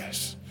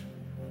rivers.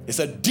 It's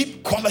a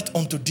deep calleth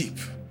unto deep.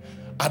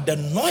 At the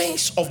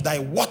noise of thy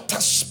water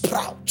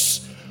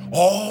sprouts,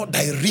 all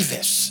thy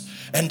rivers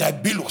and thy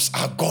billows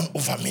are gone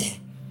over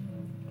me.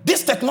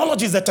 This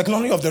technology is the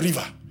technology of the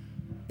river.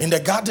 In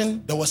the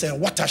garden, there was a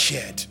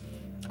watershed,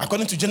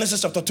 according to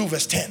Genesis chapter 2,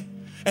 verse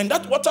 10. And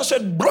that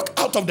watershed broke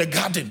out of the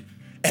garden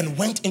and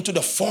went into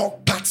the four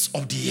parts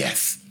of the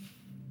earth.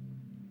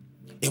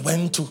 It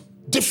went to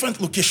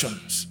different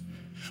locations.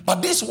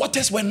 But these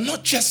waters were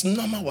not just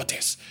normal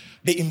waters.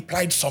 They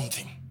implied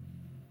something.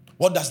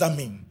 What does that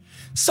mean?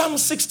 Psalm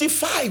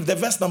 65, the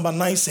verse number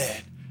 9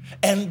 said,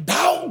 and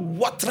thou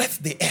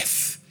waterest the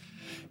earth,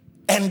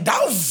 and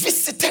thou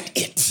visited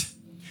it,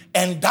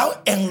 and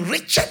thou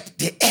enrichest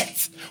the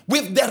earth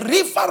with the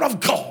river of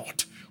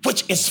God,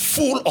 which is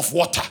full of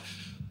water.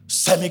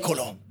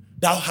 Semicolon.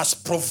 Thou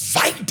hast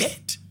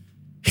provided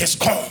his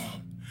corn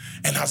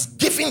and hast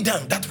given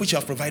them that which you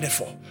have provided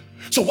for.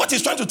 So what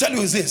he's trying to tell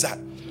you is this, that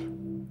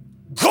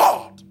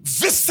God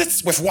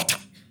visits with water,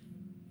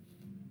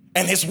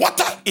 and his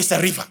water is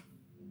a river.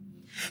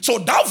 So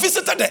thou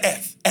visited the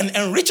earth and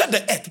enriched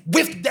the earth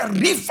with the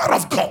river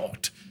of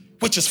God,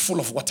 which is full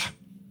of water.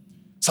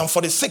 Psalm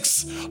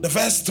 46, the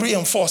verse 3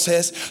 and 4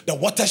 says, the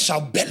water shall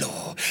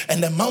bellow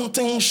and the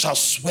mountain shall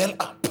swell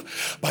up.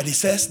 But it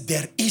says,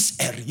 there is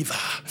a river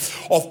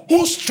of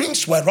whose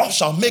streams whereof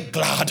shall make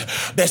glad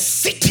the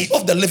city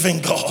of the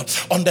living God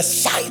on the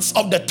sides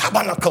of the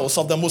tabernacles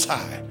of the Most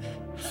High.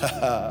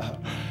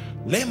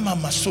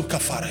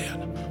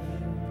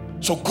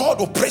 So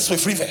God operates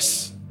with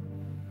rivers.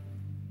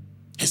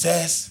 He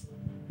says,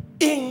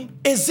 in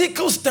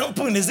Ezekiel's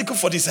temple, in Ezekiel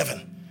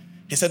 47,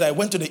 he said, I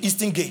went to the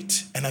eastern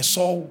gate and I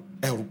saw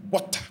a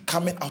water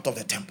coming out of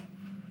the temple.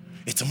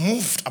 It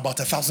moved about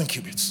 1,000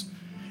 cubits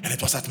and it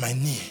was at my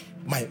knee,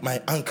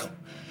 my ankle.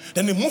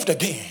 Then it moved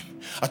again.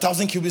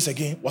 1,000 cubits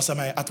again was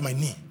at my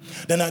knee.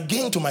 Then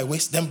again to my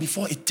waist. Then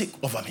before it took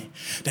over me.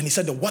 Then he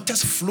said the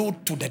waters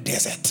flowed to the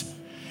desert.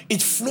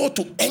 It flowed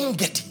to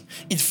En-Gedi.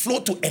 It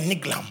flowed to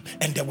Eniglam.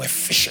 And there were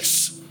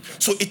fishes.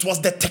 So it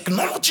was the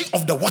technology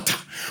of the water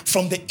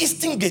from the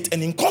eastern gate.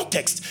 And in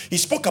context, he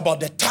spoke about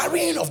the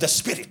tarrying of the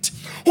Spirit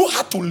who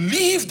had to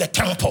leave the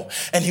temple.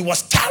 And he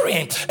was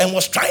tarrying and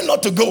was trying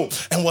not to go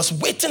and was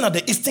waiting at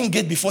the eastern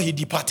gate before he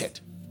departed.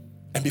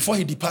 And before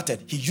he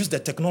departed, he used the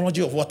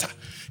technology of water.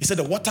 He said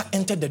the water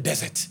entered the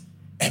desert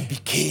and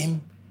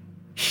became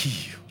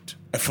healed,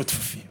 a fruitful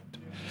field.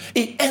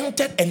 It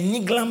entered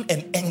Eniglam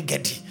and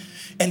En-Gedi,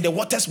 and the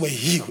waters were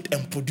healed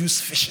and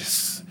produced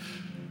fishes.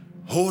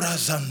 There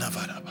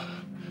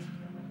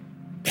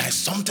is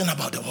something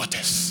about the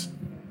waters.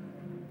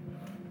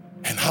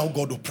 and how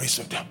God operates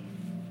with them.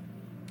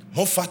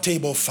 But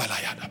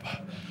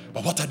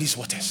what are these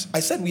waters?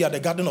 I said we are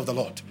the garden of the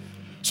Lord.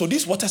 So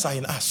these waters are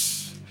in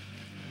us.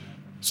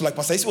 So like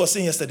Pastor Isi was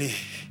saying yesterday,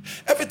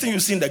 everything you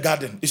see in the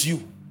garden is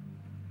you.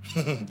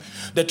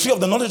 The tree of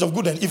the knowledge of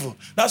good and evil.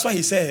 That's why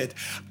he said,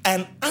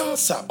 an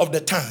answer of the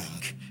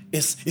tongue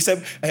is, he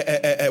said,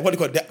 what do you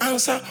call it? The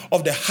answer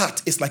of the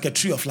heart is like a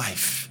tree of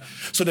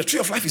life. So the tree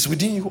of life is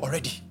within you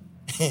already.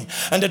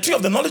 And the tree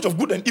of the knowledge of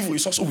good and evil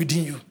is also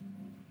within you.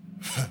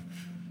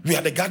 We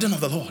are the garden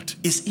of the Lord.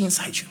 It's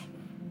inside you.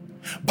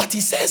 But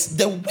he says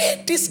the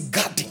way this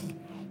garden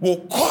will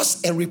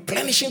cause a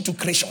replenishing to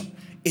creation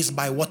is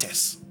by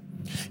waters.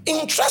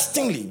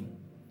 Interestingly,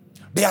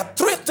 there are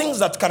three things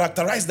that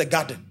characterize the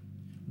garden: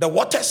 the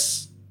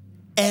waters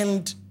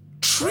and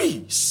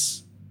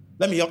trees.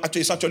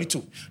 It's actually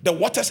two. The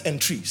waters and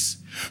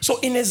trees. So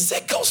in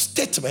Ezekiel's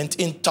statement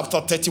in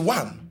chapter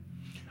 31,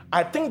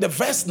 I think the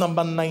verse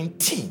number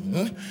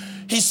 19,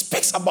 he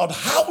speaks about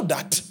how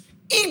that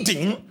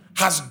Eden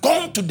has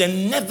gone to the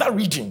nether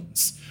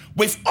regions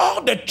with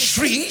all the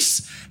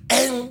trees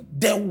and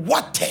the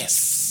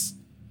waters.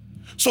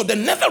 So the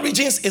nether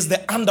regions is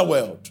the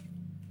underworld.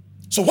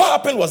 So what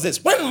happened was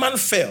this: when man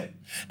fell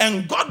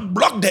and God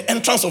blocked the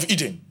entrance of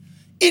Eden,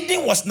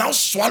 Eden was now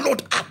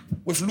swallowed up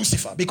with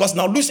Lucifer, because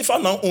now Lucifer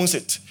now owns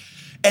it.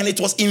 And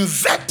it was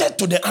inverted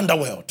to the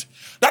underworld.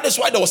 That is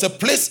why there was a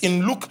place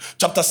in Luke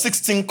chapter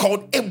 16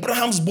 called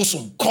Abraham's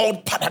bosom,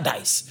 called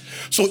paradise.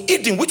 So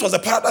Eden, which was the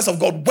paradise of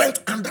God, went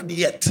under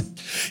the earth.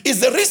 Is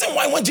the reason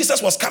why when Jesus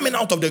was coming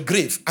out of the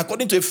grave,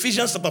 according to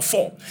Ephesians chapter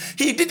 4,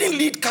 he didn't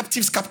lead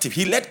captives captive.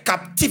 He led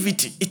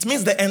captivity. It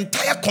means the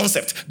entire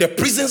concept, the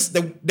prisons,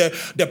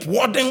 the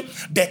warden,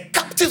 the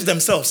captives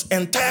themselves,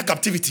 entire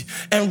captivity,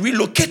 and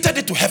relocated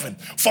it to heaven,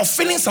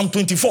 fulfilling Psalm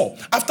 24.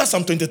 After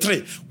Psalm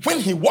 23,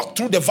 when he walked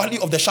through the valley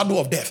of the shadow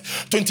of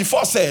death,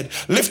 24 said,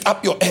 lift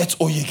up your heads,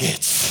 O ye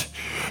gates.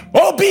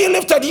 Oh, be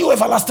lifted, you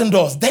everlasting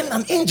doors. Then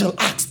an angel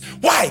asked,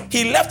 why?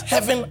 He left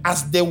heaven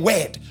as the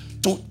word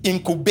to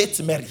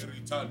incubate Mary.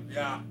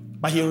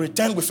 But he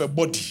returned with a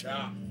body.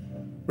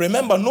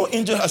 Remember, no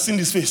angel has seen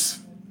his face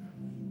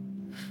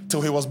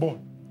till he was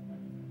born.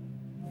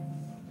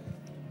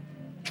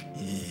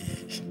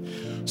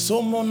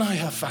 So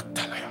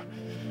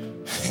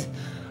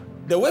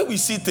the way we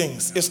see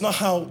things is not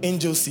how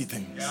angels see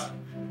things.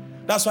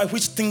 That's why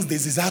which things they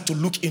desire to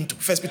look into.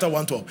 1 Peter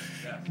 1:12.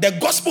 The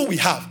gospel we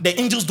have, the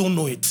angels don't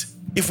know it.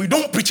 If we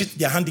don't preach it,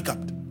 they are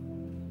handicapped.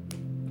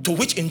 To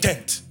which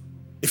intent?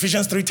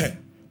 Ephesians 3:10.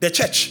 The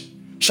church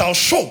shall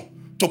show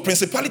to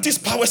principalities,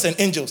 powers, and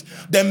angels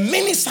the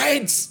many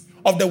sides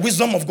of the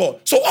wisdom of God.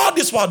 So all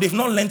this while they've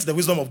not learned the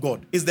wisdom of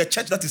God. It's the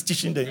church that is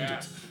teaching the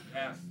angels.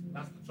 Yes,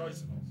 that's the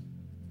choice.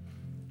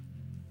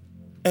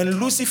 And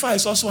Lucifer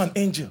is also an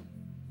angel.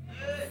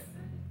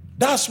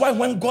 That's why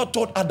when God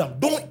told Adam,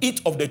 don't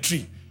eat of the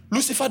tree,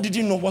 Lucifer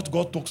didn't know what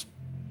God talks.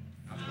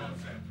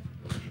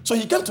 So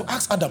he came to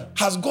ask Adam,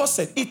 has God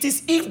said, it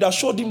is Eve that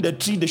showed him the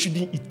tree they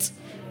shouldn't eat?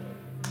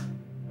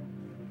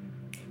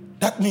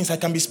 That means I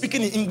can be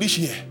speaking in English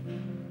here.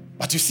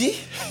 But you see,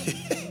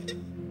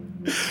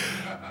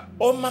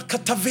 I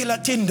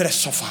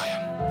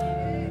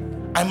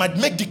might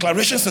make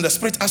declarations in the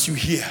spirit as you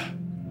hear.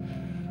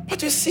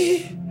 But you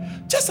see,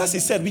 just as he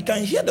said, we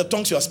can hear the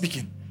tongues you are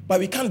speaking, but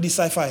we can't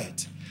decipher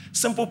it.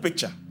 Simple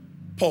picture.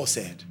 Paul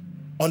said,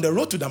 on the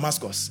road to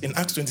Damascus, in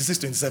Acts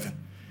 26:27,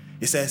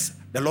 he says,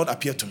 the Lord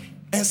appeared to me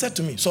and said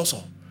to me,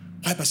 Saul,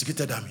 why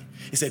persecuted thou me?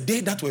 He said, they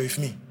that were with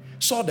me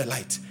saw the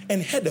light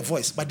and heard the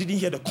voice, but didn't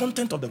hear the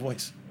content of the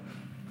voice.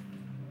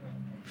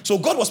 So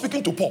God was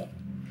speaking to Paul.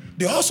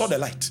 They all saw the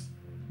light,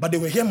 but they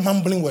were hearing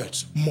mumbling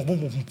words. It's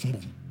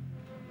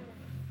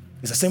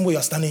the same way you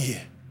are standing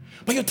here.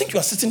 But you think you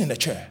are sitting in a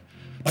chair,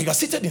 but you are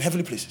seated in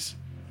heavenly places.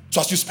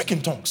 So as you speak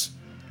in tongues,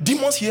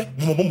 demons hear.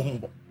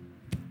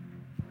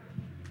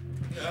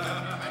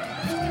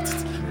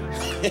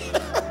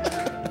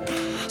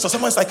 So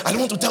someone's like, I don't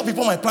want to tell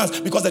people my plans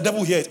because the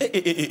devil hears.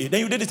 Then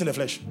you did it in the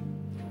flesh.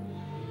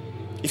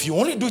 If you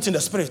only do it in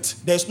the spirit,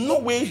 there's no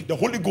way the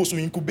Holy Ghost will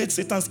incubate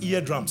Satan's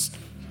eardrums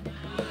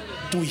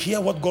to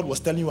hear what God was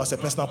telling you as a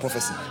personal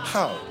prophecy.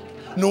 How?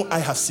 No eye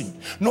has seen,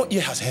 no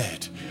ear has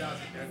heard.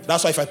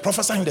 That's why if I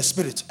prophesy in the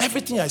spirit,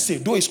 everything I say,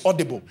 though it's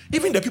audible,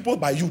 even the people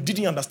by you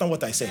didn't understand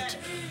what I said.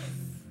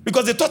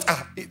 Because they thought,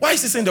 why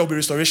is he saying there will be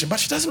restoration? But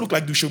she doesn't look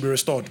like she will be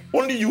restored.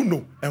 Only you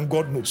know, and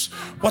God knows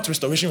what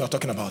restoration you are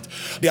talking about.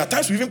 There are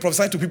times we even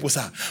prophesy to people,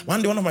 sir.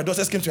 One day one of my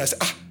daughters came to me and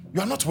said, you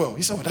are not well.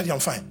 He said, Daddy, I'm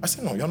fine. I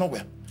said, no, you're not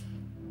well.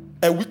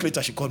 A week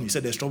later, she called me,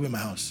 said, there's trouble in my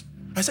house.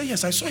 I said,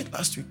 yes, I saw it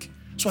last week.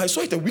 So I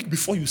saw it a week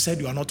before you said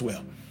you are not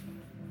well.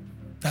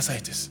 That's how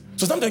it is.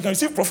 So sometimes you can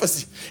receive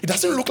prophecy. It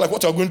doesn't look like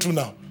what you're going through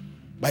now,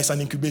 but it's an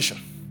incubation.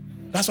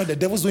 That's why the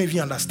devils don't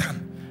even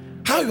understand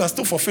how you are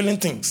still fulfilling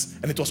things,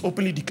 and it was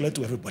openly declared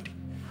to everybody.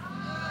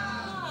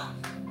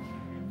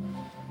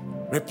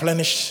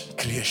 Replenish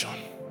creation.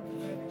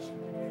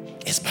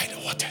 It's by the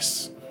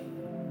waters.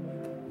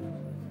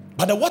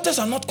 But the waters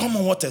are not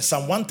common waters.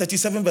 Psalm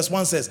 137 verse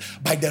 1 says,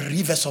 by the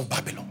rivers of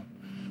Babylon,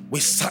 we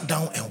sat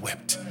down and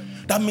wept.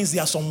 That means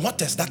there are some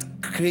waters that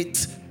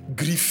create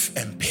grief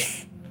and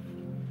pain.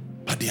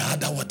 But there are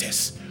other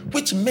waters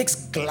which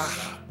makes glad.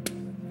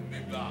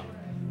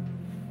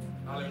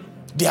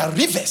 There are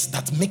rivers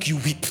that make you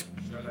weep.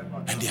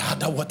 And there are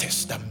other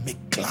waters that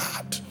make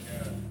glad.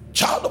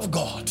 Child of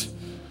God,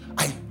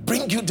 I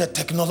bring you the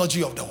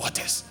technology of the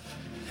waters.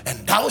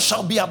 And thou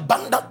shalt be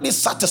abundantly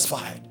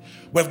satisfied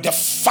with the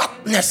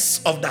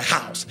fatness of the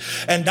house.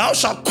 And thou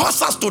shalt cause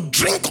us to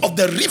drink of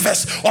the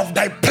rivers of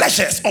thy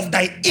pleasures, of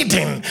thy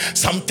Eden.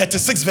 Psalm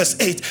 36 verse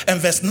 8 and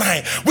verse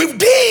 9. With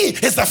thee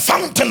is the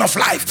fountain of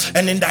life,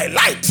 and in thy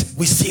light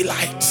we see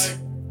light.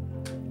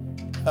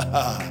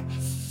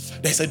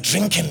 There's a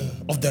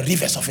drinking of the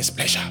rivers of his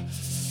pleasure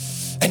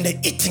and the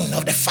eating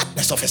of the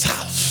fatness of his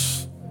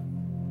house.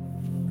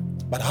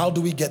 But how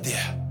do we get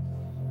there?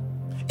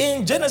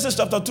 In Genesis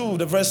chapter 2,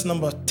 the verse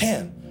number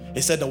 10,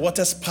 it said the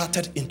waters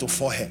parted into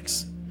 4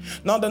 heads.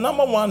 Now the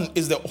number 1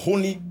 is the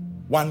only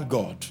one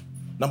God.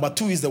 Number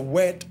 2 is the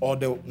word, or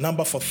the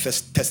number for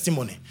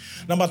testimony.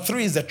 Number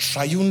 3 is the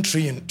triune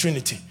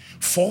trinity.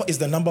 4 is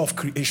the number of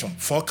creation.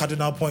 4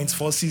 cardinal points,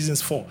 4 seasons,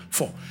 4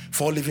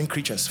 living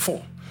creatures, 4.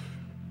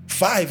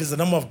 5 is the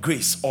number of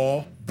grace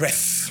or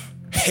breath.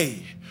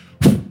 Hey,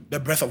 the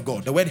breath of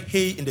God. The word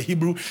hey in the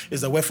Hebrew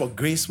is the word for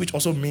grace, which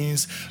also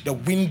means the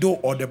window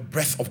or the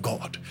breath of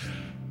God.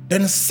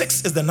 Then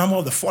 6 is the number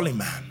of the fallen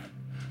man.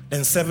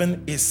 Then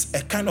 7 is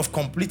a kind of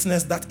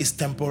completeness that is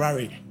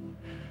temporary.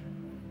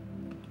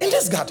 In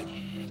this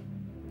garden,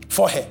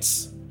 4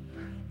 heads.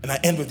 And I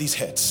end with these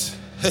heads.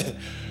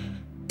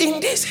 In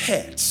these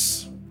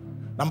heads,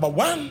 number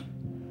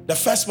 1, the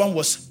first one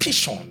was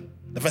Pishon,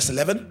 the verse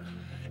 11.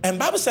 And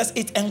Bible says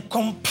it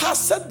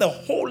encompassed the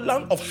whole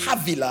land of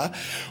Havilah,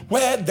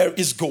 where there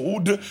is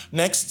gold.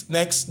 Next.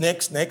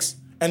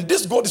 And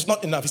this gold is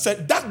not enough. He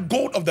said that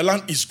gold of the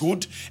land is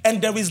good,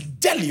 and there is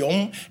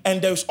bdellium,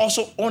 and there is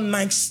also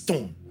onyx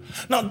stone.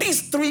 Now,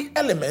 these 3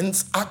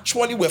 elements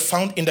actually were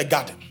found in the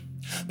garden.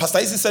 Pastor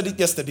Izzy said it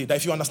yesterday, that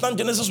if you understand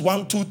Genesis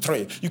 1, 2,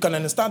 3, you can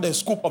understand the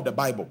scope of the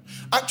Bible.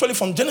 Actually,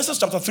 from Genesis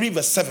chapter 3,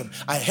 verse 7,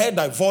 I heard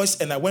thy voice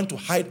and I went to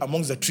hide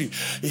amongst the tree.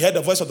 He heard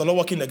the voice of the Lord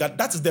walking in the garden.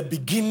 That is the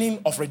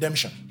beginning of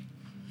redemption.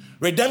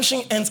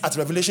 Redemption ends at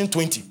Revelation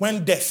 20,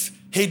 when death,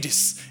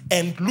 Hades,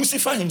 and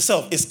Lucifer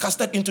himself is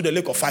casted into the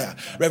lake of fire.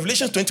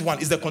 Revelation 21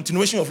 is the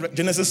continuation of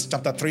Genesis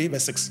chapter 3,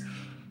 verse 6.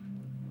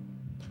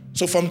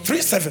 So from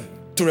 3:7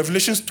 to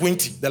Revelation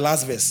 20, the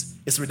last verse,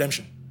 is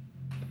redemption.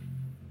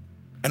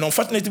 And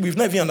unfortunately, we've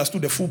not even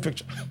understood the full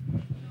picture.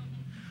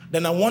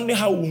 Then I wonder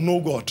how we'll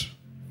know God.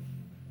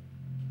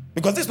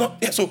 Because this is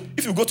not, so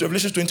if you go to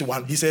Revelation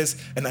 21, he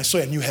says, and I saw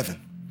a new heaven,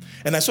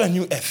 and I saw a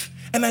new earth,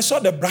 and I saw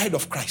the bride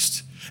of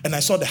Christ, and I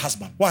saw the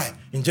husband. Why?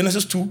 In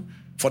Genesis 2,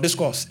 for this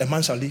cause, a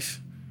man shall live.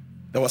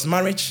 There was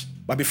marriage,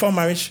 but before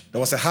marriage, there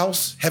was a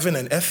house, heaven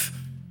and earth.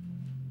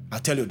 I'll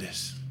tell you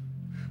this.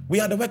 We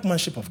are the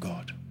workmanship of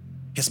God,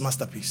 his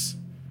masterpiece.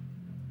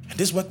 And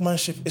this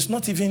workmanship is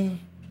not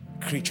even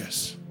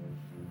creatures.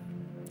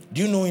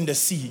 Do you know in the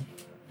sea,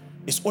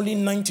 it's only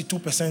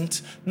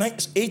 92%,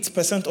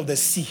 8% of the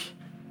sea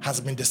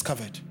has been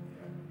discovered,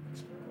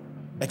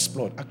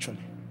 explored actually.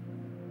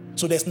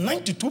 So there's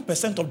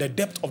 92% of the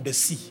depth of the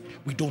sea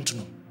we don't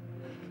know.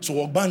 So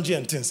Ogbanje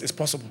and things is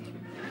possible.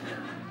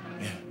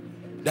 Yeah.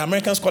 The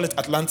Americans call it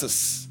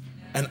Atlantis,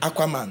 and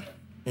Aquaman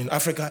in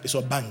Africa is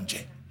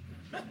Ogbanje.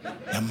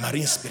 They are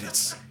marine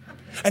spirits.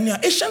 And they are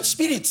ancient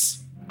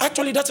spirits.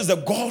 Actually, that is the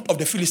god of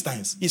the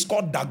Philistines. He's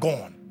called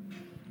Dagon.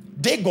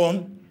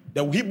 Dagon,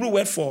 the Hebrew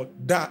word for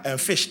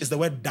fish is the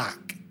word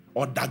dag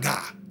or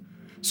dagar.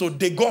 So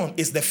Dagon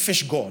is the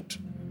fish god.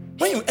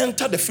 When you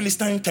enter the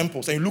Philistine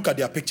temples and you look at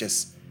their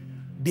pictures,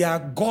 their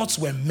gods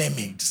were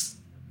mermaids.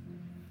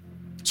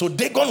 So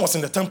Dagon was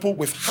in the temple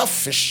with half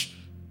fish,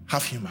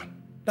 half human.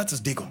 That is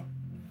Dagon.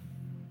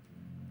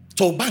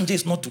 So Ogbanje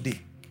is not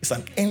today. It's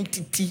an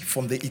entity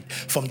from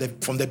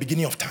the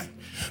beginning of time.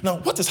 Now,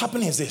 what is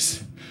happening is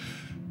this.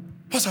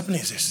 What's happening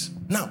is this.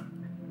 Now,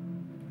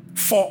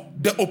 for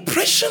the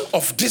operation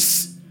of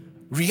this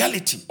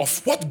reality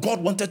of what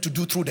God wanted to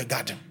do through the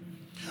garden,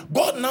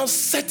 God now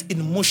set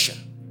in motion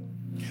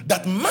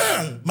that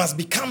man must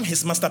become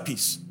his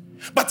masterpiece.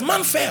 But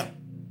man fell.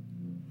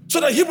 So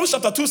that Hebrews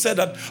chapter 2 said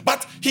that,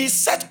 but he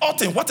set all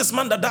things. What is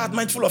man that thou art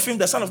mindful of him?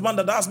 The Son of Man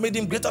that thou hast made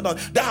him greater than,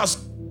 that has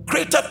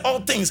created all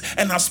things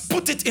and has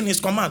put it in his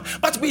command.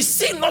 But we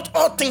see not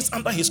all things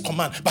under his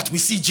command, but we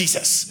see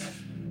Jesus.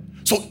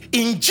 So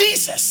in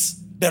Jesus,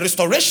 the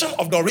restoration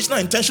of the original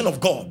intention of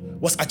God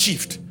was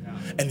achieved.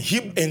 And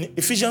in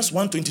Ephesians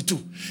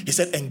 1:22, he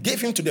said, and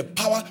gave him to the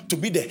power to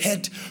be the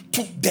head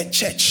to the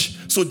church.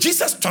 So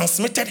Jesus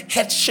transmitted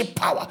headship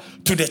power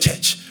to the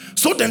church.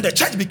 So then the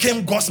church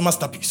became God's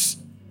masterpiece.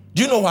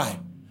 Do you know why?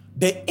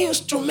 The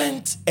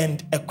instruments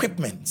and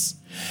equipments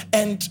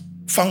and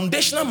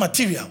foundational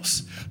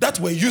materials that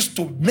were used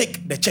to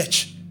make the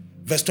church,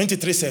 verse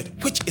 23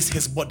 said, which is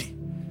his body.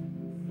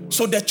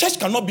 So the church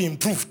cannot be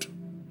improved.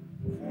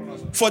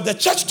 For the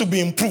church to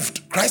be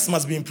improved, Christ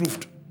must be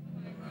improved.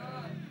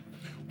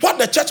 What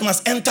the church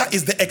must enter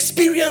is the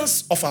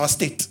experience of our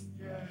state.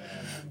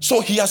 So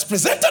he has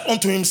presented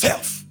unto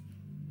himself,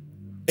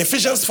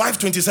 Ephesians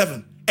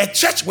 5:27, a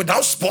church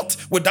without spot,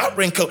 without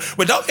wrinkle,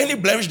 without any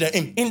blemish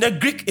therein. In the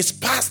Greek, it's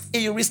past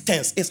aorist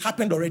tense. It's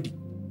happened already.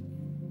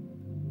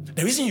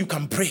 The reason you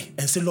can pray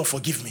and say, Lord,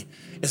 forgive me,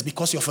 is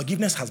because your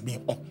forgiveness has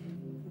been up.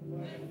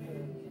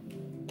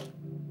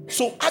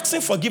 So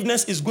asking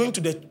forgiveness is going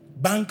to the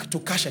bank to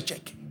cash a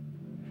check.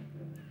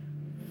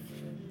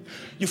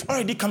 You've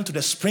already come to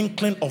the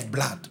sprinkling of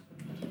blood.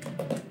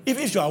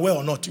 Even if you are aware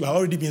or not, you are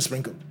already being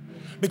sprinkled.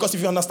 Because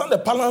if you understand the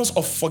balance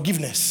of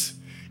forgiveness,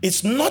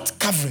 it's not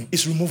covering,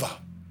 it's removal.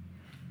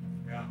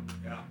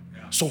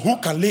 So who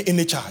can lay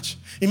any charge?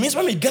 It means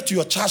when we get to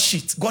your charge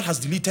sheet, God has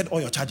deleted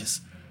all your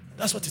charges.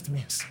 That's what it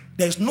means.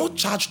 There is no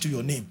charge to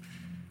your name.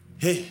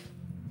 Hey.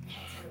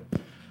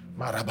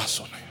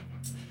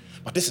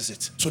 But this is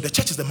it. So the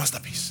church is the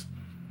masterpiece.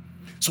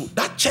 So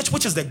that church,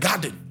 which is the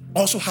garden,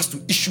 also has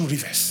to issue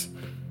rivers.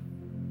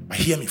 But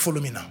hear me, follow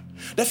me now.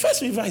 The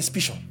first river is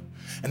Pishon.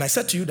 And I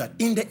said to you that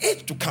in the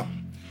age to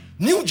come,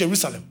 New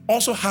Jerusalem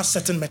also has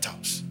certain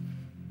metals.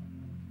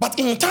 But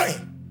in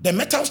time, the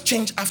metals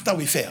change after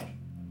we fell.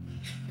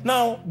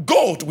 Now,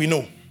 gold, we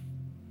know.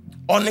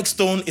 Onyx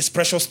stone is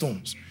precious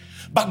stones.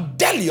 But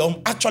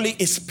bdellium actually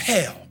is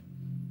pearl.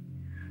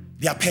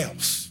 They are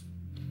pearls.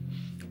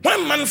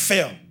 When man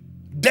fell,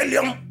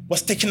 bdellium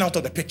was taken out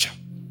of the picture.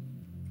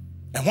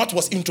 And what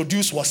was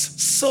introduced was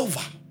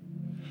silver.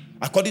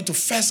 According to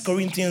 1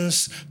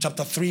 Corinthians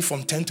chapter 3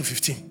 from 10 to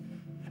 15.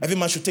 Every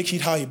man should take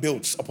heed how he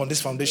builds. Upon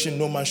this foundation,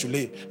 no man should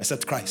lay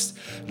except Christ.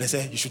 They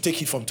say you should take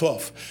heed from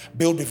 12.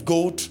 Build with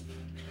gold,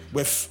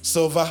 with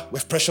silver,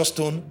 with precious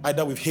stone,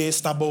 either with hay,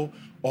 stubble,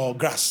 or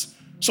grass.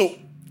 So,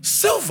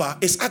 silver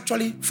is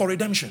actually for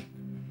redemption.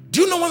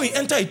 Do you know when we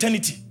enter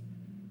eternity,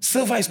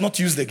 silver is not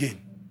used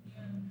again.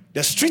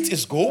 The street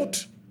is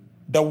gold,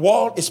 the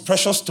wall is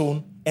precious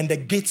stone, and the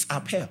gates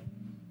are pearl.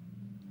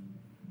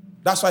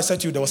 That's why I said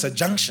to you there was a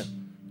junction.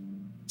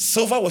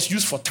 Silver was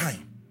used for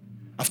time.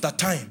 After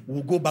time,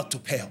 we'll go back to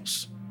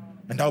pearls,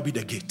 and that will be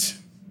the gate.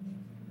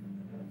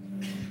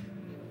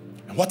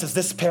 And what is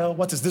this pearl?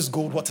 What is this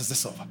gold? What is this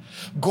silver?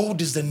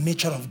 Gold is the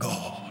nature of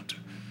God.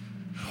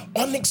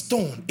 Onyx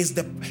stone is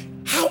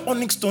how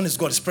onyx stone is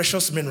God. It's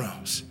precious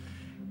minerals.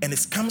 And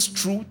it comes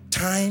through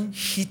time,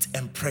 heat,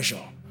 and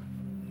pressure.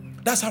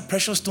 That's how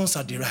precious stones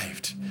are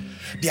derived.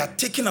 They are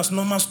taken as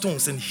normal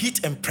stones, and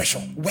heat and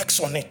pressure works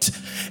on it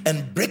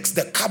and breaks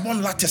the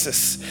carbon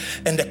lattices,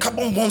 and the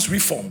carbon bonds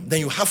reform.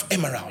 Then you have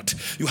emerald.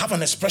 You have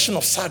an expression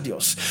of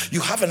sardius. You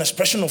have an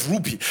expression of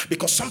ruby,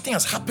 because something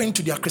has happened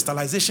to their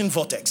crystallization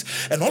vortex.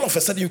 And all of a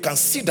sudden you can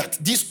see that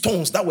these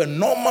stones that were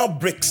normal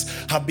bricks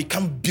have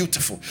become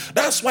beautiful.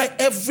 That's why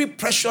every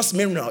precious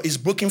mineral is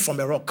broken from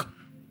a rock.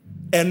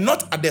 And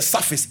not at the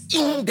surface,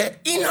 in the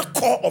inner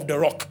core of the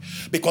rock.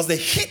 Because the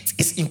heat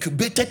is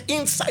incubated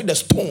inside the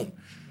stone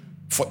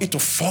for it to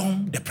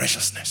form the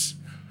preciousness.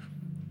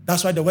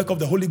 That's why the work of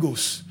the Holy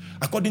Ghost,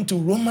 according to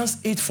Romans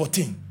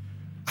 8:14,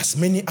 as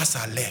many as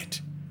are led.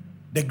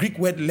 The Greek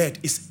word led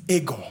is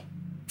agon,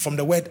 from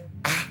the word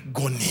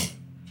agony.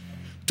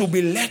 To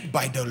be led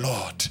by the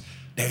Lord,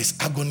 there is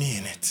agony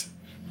in it.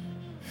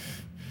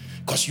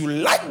 Because you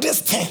like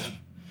this thing,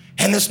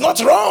 and it's not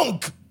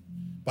wrong.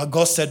 But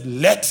God said,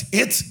 let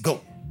it go.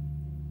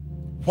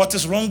 What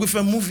is wrong with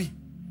a movie?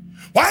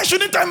 Why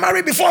shouldn't I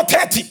marry before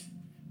 30?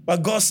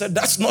 But God said,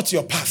 that's not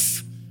your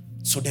path.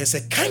 So there's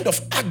a kind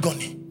of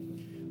agony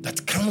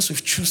that comes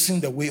with choosing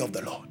the way of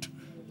the Lord.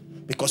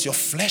 Because your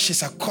flesh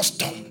is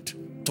accustomed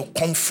to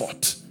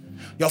comfort.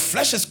 Your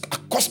flesh is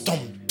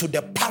accustomed to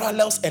the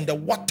parallels and the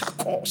water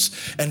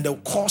course and the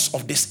course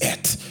of this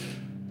earth.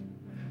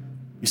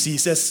 You see, he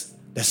says,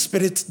 the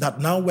spirit that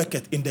now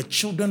worketh in the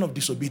children of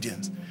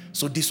disobedience.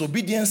 So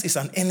disobedience is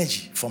an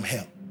energy from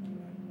hell.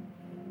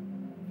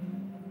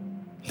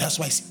 That's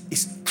why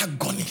it's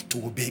agony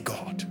to obey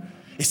God.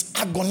 It's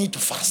agony to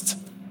fast.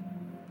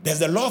 There's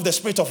the law of the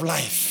spirit of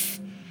life,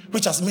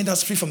 which has made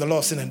us free from the law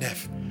of sin and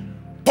death.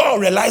 Paul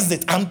realized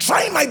it. I'm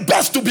trying my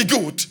best to be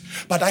good,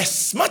 but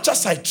as much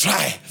as I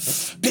try,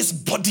 this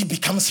body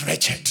becomes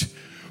wretched.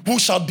 Who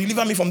shall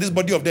deliver me from this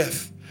body of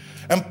death?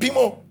 And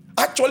Pimo,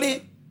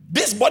 actually,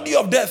 this body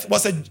of death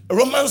was a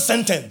Roman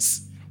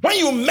sentence. When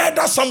you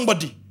murder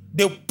somebody,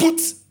 they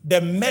put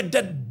the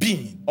murdered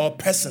being or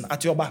person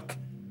at your back.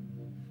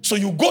 So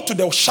you go to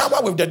the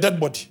shower with the dead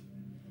body.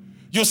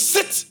 You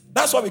sit,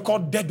 that's what we call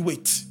dead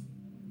weight.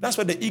 That's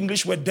where the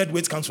English word dead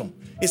weight comes from.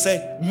 It's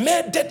a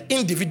murdered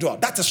individual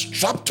that is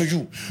strapped to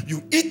you.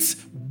 You eat,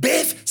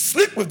 bathe,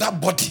 sleep with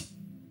that body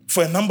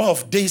for a number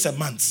of days and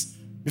months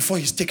before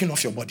he's taken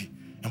off your body.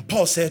 And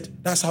Paul said,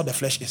 that's how the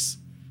flesh is.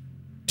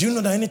 Do you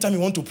know that anytime you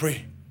want to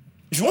pray,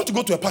 if you want to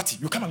go to a party,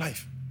 you come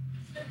alive.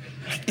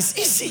 Like, it's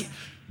easy.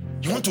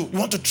 You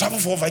want to travel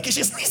for a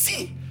vacation, it's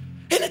easy.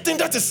 Anything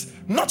that is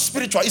not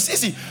spiritual, it's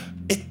easy.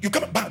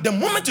 But the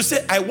moment you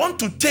say, I want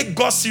to take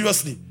God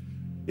seriously,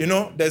 you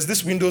know, there's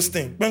this Windows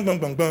thing. Bang, bang,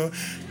 bang, bang.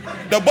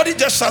 The body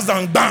just shuts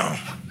down, bam.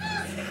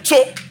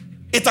 So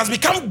it has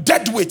become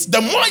dead weight.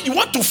 The more you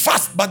want to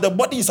fast, but the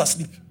body is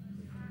asleep.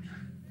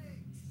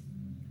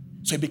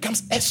 So it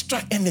becomes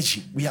extra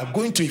energy. We are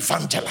going to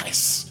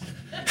evangelize.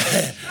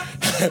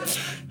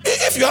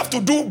 If you have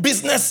to do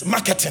business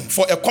marketing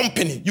for a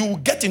company, you will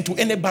get into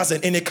any bus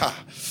and any car.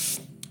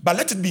 But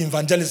let it be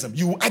evangelism.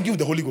 You will argue with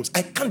the Holy Ghost.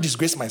 I can't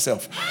disgrace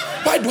myself.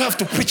 Why do I have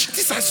to preach?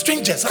 These are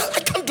strangers. I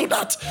can't do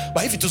that.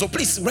 But if it is,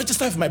 please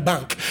register with my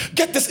bank.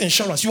 Get this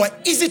insurance. You are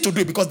easy to do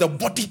it because the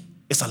body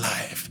is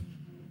alive.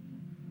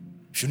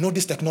 If you know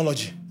this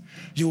technology,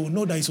 you will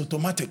know that it's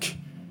automatic.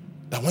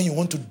 That when you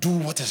want to do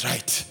what is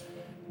right,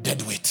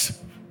 dead weight.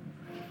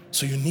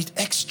 So you need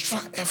extra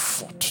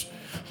effort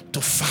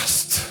to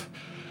fast.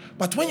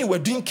 But when you were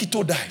doing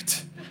keto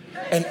diet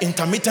and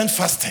intermittent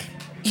fasting,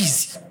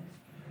 easy.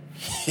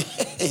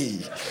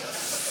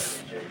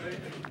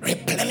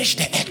 Replenish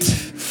the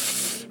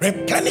earth.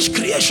 Replenish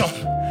creation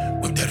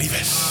with the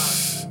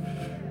rivers.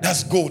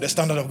 That's gold, the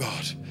standard of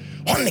God.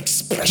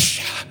 Onyx,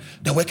 pressure,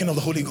 the working of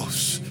the Holy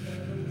Ghost.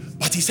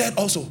 But he said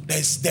also there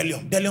is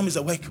bdellium. Bdellium is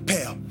a work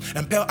pearl.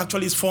 And pearl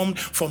actually is formed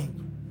from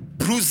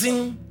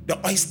bruising the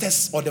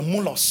oysters or the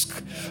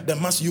mollusk. The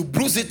mass, you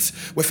bruise it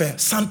with a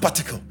sand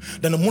particle.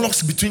 Then the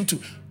mollusk between to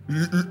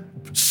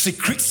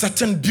secrete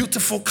certain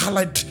beautiful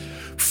colored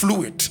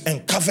fluid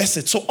and covers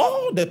it. So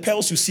all the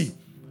pearls you see,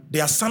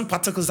 they are sand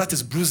particles that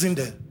is bruising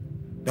the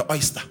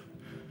oyster.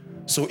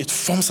 So it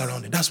forms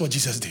around it. That's what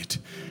Jesus did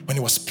when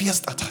he was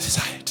pierced at his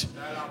side.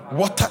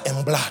 Water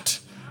and blood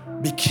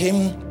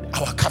became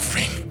our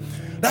covering.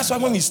 That's why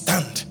when we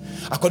stand,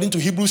 according to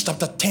Hebrews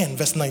chapter 10,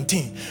 verse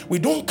 19, we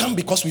don't come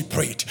because we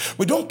prayed.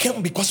 We don't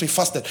come because we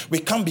fasted. We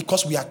come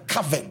because we are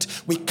covered.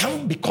 We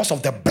come because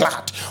of the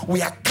blood.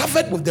 We are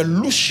covered with the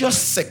luscious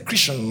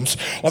secretions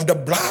of the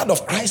blood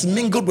of Christ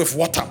mingled with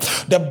water.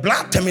 The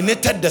blood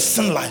terminated the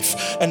sin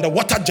life, and the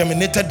water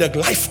germinated the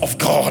life of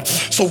God.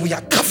 So we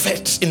are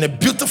covered in a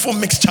beautiful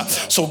mixture.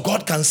 So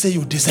God can say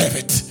you deserve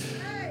it.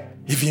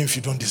 Even if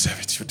you don't deserve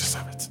it, you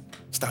deserve it.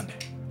 Stand there.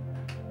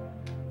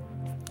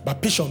 But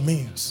Bishop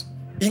means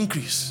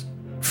increase,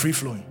 free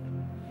flowing.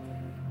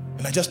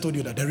 And I just told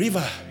you that the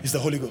river is the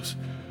Holy Ghost.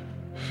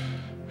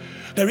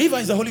 The river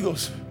is the Holy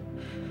Ghost.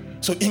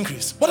 So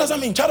increase. What does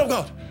that mean, child of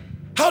God?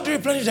 How do you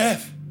replenish the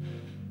earth?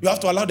 You have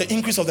to allow the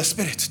increase of the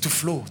Spirit to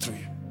flow through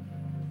you.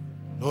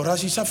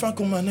 Let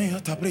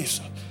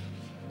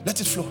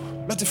it flow.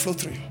 Let it flow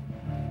through you.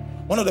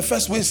 One of the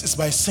first ways is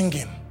by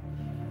singing.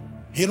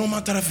 Some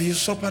of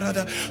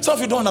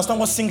you don't understand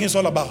what singing is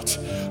all about.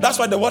 That's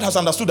why the world has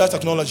understood that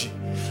technology.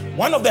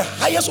 One of the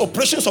highest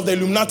operations of the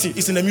Illuminati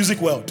is in the music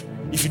world.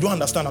 If you don't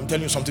understand, I'm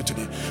telling you something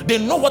today. They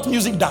know what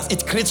music does.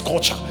 It creates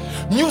culture.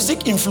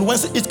 Music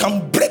influences. It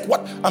can break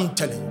what I'm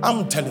telling.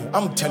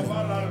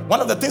 One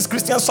of the things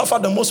Christians suffer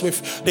the most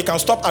with, they can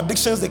stop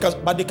addictions,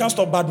 but they can't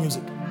stop bad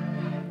music.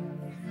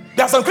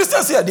 There are some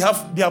Christians here, they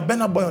have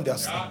Burna Boy on their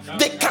side.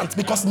 They can't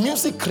because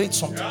music creates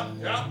something.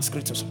 It's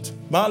creating something.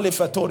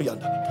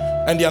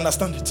 And they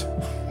understand it.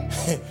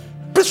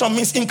 Preaching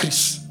means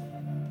increase.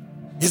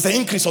 It's the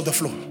increase of the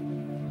flow.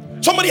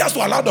 Somebody has to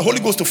allow the Holy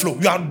Ghost to flow.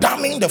 You are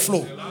damming the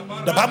flow.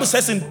 The Bible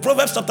says in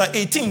Proverbs chapter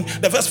 18,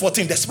 the verse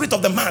 14, the spirit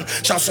of the man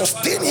shall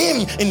sustain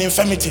him in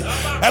infirmity.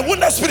 And with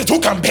that spirit,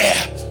 who can bear?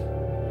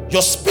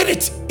 Your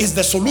spirit is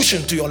the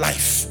solution to your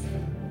life.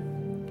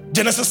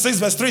 Genesis 6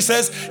 verse 3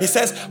 says, it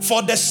says,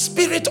 for the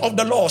spirit of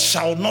the Lord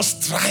shall not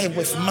strive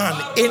with man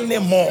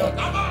anymore.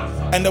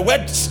 And the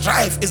word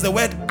strive is the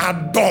word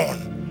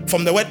adon,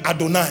 from the word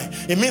Adonai.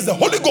 It means the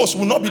Holy Ghost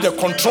will not be the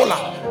controller.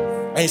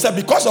 And he said,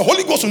 because the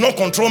Holy Ghost will not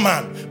control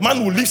man,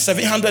 man will live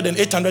 700 and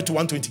 800 to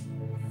 120.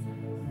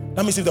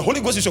 That means if the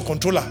Holy Ghost is your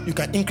controller, you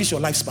can increase your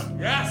lifespan.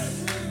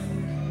 Yes.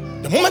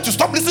 The moment you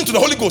stop listening to the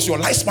Holy Ghost, your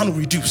lifespan will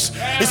reduce.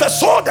 Yes. He says,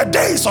 so the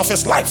days of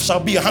his life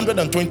shall be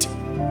 120.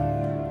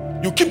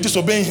 You keep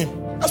disobeying him.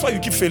 That's why you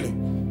keep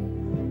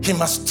failing. He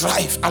must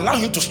strive. Allow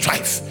him to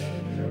strive.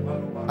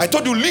 I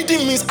told you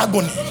leading means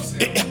agony.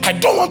 I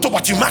don't want to,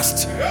 but you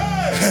must.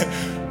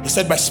 He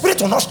said, by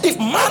spirit or not, if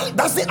man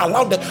doesn't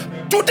allow that,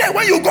 today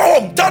when you go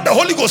home, tell the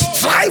Holy Ghost,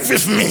 strive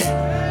with me.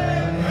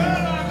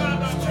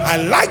 I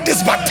like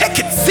this, but take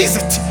it, seize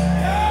it.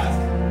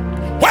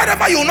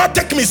 Wherever you will not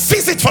take me,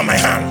 seize it from my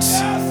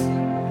hands.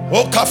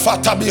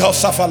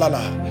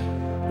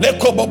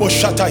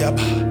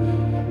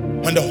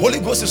 When the Holy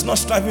Ghost is not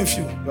striving with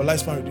you, your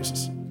lifespan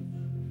reduces.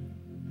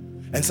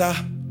 And sir,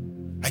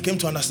 I came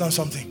to understand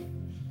something.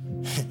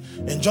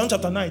 In John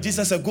chapter 9,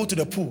 Jesus said, go to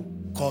the pool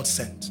called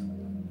Sent.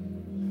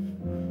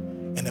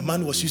 And the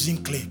man was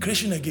using clay,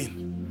 creation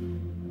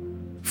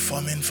again,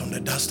 forming from the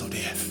dust of the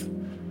earth.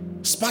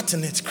 Spat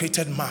in it,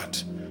 created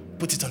mud,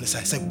 put it on the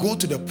side. Said, go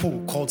to the pool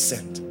called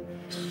Sent.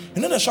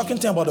 You know the shocking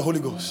thing about the Holy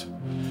Ghost?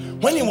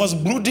 When he was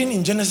brooding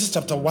in Genesis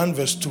chapter 1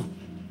 verse 2,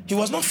 he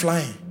was not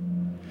flying.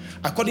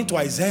 According to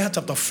Isaiah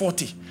chapter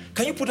 40.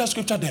 Can you put that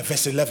scripture there?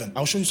 Verse 11.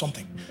 I'll show you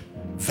something.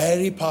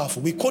 Very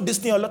powerful. We quote this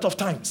thing a lot of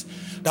times.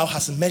 Thou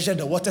hast measured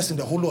the waters in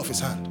the hollow of his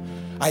hand.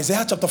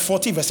 Isaiah chapter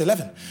 40 verse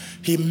 11.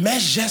 He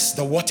measures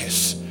the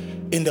waters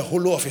in the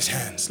hollow of his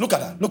hands. Look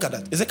at that. Look at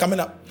that. Is it coming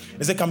up?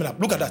 Is it coming up?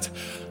 Look at that.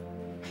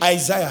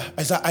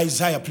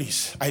 Isaiah,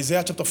 please.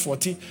 Isaiah chapter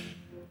 40.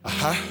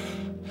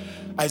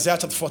 Isaiah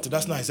chapter 40.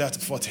 That's not Isaiah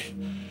chapter 40.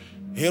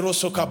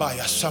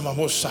 Hirosokabaya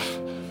Samamosa.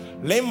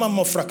 Lema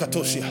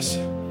Mofrakatosias.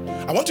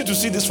 I want you to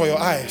see this for your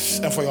eyes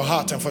and for your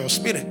heart and for your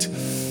spirit.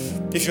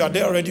 If you are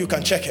there already, you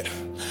can check it.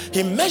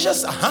 He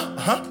measures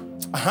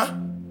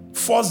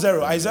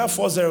 4:0. Isaiah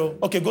 4:0.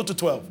 Okay, go to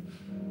 12.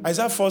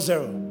 Isaiah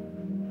 4:0.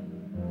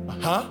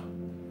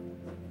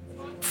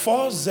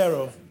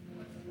 4:0.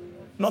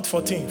 Not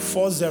 14.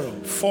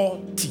 4:0.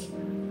 40.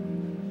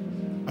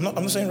 I'm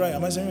not saying right.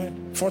 Am I saying right?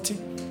 40?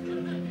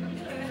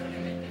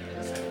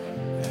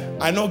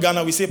 I know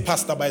Ghana, we say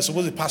pastor, but I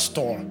suppose it's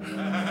pastor.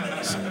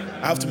 So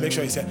I have to make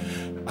sure he said,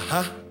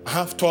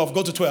 12,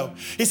 go to 12.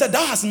 He said,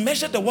 thou hast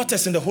measured the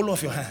waters in the hollow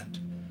of your hand.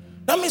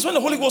 That means when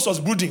the Holy Ghost was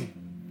brooding,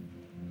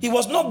 he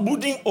was not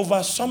brooding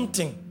over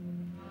something.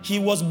 He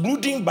was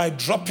brooding by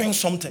dropping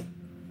something.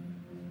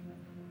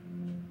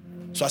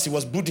 So as he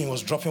was brooding, he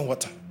was dropping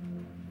water.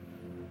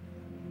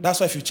 That's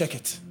why if you check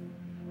it,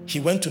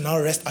 he went to now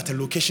rest at a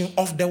location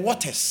of the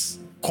waters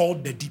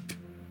called the deep.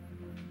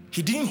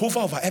 He didn't hover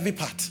over every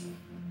part.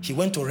 He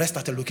went to rest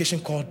at a location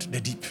called the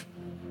deep,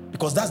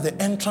 because that's the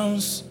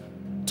entrance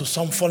to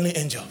some fallen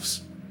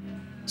angels.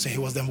 So he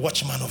was the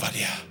watchman over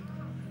there.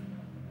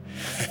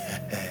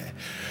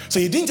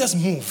 So he didn't just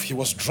move, he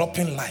was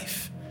dropping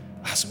life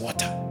as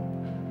water.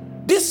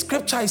 This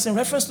scripture is in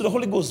reference to the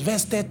Holy Ghost,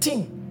 verse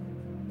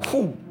 13.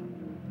 Who,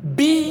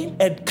 being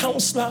a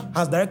counselor,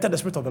 has directed the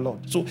Spirit of the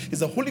Lord. So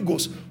it's the Holy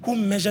Ghost who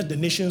measured the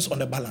nations on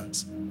the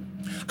balance.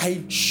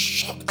 I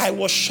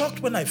was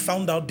shocked when I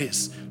found out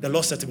this. The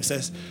Lord said to me,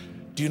 says,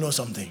 do you know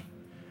something?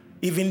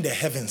 Even the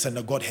heavens and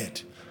the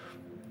Godhead,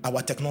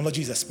 our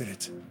technology is a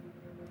spirit.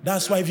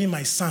 That's why even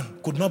my son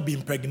could not be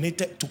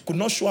impregnated, could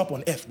not show up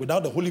on earth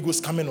without the Holy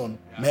Ghost coming on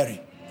Mary.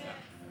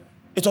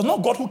 It was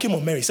not God who came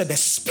on Mary. He said, the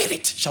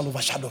Spirit shall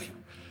overshadow you.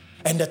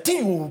 And the thing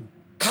you will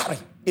carry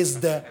is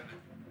the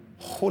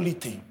holy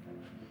thing.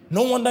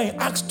 No wonder in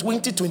Acts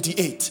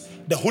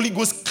 20:28, the Holy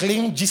Ghost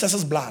claimed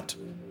Jesus' blood.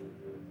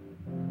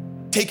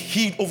 Take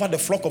heed over the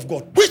flock of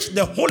God, which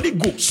the Holy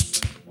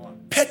Ghost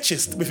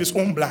purchased with his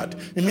own blood.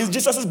 It means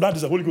Jesus' blood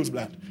is the Holy Ghost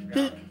blood.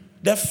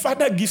 The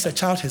Father gives a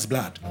child his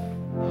blood.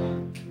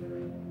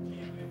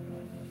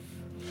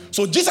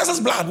 So Jesus'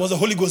 blood was the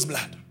Holy Ghost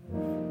blood.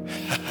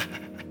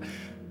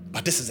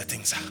 But this is the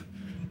thing, sir.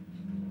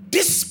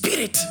 This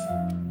Spirit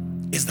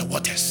is the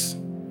waters.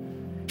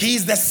 He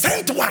is the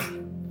sent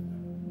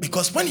one.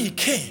 Because when he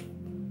came,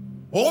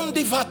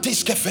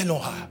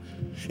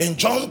 in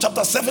John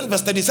chapter 7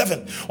 verse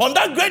 37, on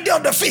that great day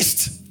of the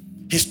feast,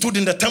 he stood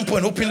in the temple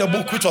and opened the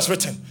book which was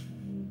written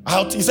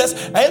out. He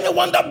says,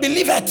 anyone that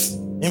believeth,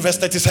 in verse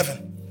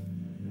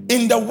 37,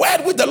 in the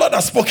word which the Lord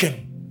has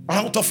spoken,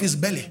 out of his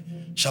belly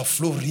shall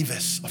flow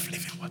rivers of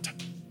living water.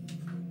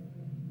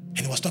 And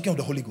he was talking of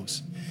the Holy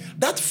Ghost.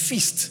 That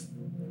feast,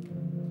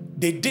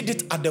 they did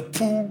it at the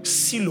pool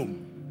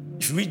Siloam.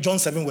 If you read John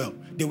 7 well,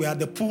 they were at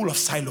the pool of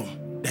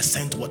Siloam, the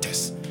sent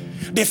waters.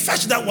 They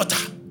fetched that water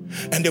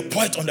and they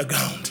pour it on the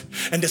ground.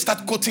 And they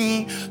start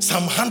quoting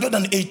Psalm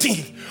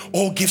 118.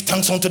 Oh, give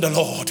thanks unto the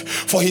Lord,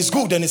 for his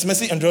good and his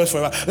mercy endures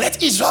forever.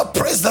 Let Israel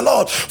praise the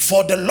Lord,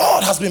 for the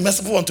Lord has been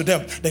merciful unto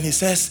them. Then he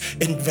says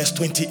in verse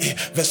 28,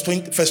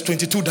 verse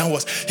 22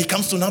 downwards, he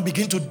comes to now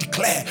begin to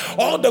declare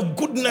all the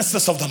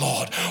goodnesses of the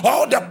Lord,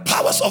 all the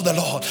powers of the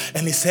Lord.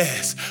 And he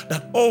says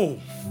that, oh,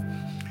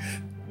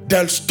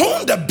 the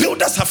stone the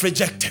builders have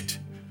rejected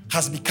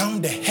has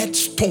become the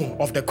headstone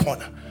of the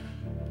corner.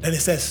 Then he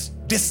says,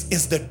 this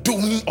is the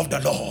doing of the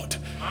Lord.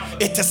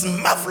 It is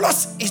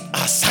marvelous in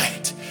our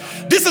sight.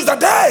 This is the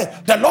day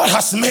the Lord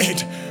has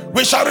made.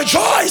 We shall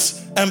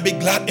rejoice and be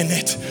glad in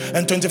it.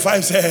 And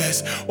 25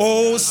 says,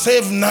 oh,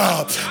 save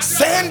now,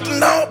 send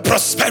now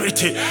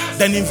prosperity.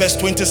 Then in verse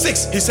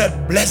 26, he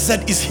said,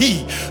 blessed is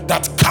he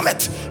that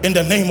cometh in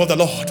the name of the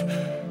Lord.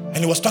 And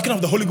he was talking of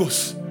the Holy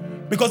Ghost,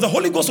 because the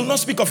Holy Ghost will not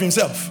speak of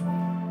himself.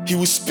 He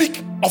will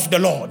speak of the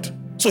Lord.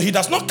 So he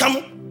does not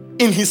come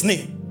in his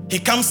name. He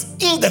comes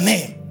in the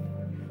name.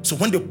 So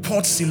when they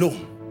poured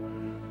Siloam,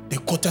 they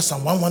quoted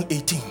Psalm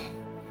 118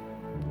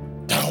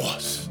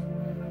 downwards.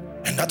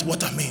 And that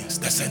water means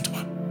the sent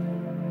one.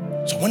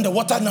 So when the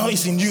water now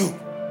is in you,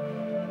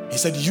 he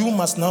said, you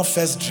must now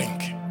first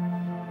drink.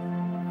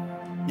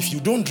 If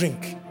you don't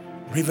drink,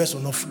 rivers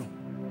will not flow.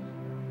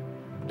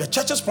 The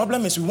church's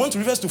problem is we want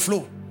rivers to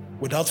flow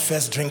without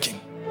first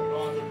drinking.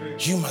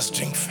 You must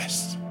drink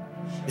first.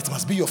 It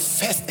must be your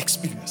first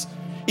experience.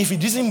 If it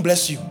doesn't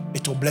bless you,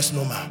 it will bless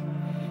no man.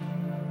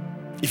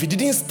 If it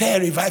didn't stir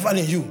revival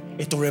in you,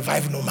 it will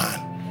revive no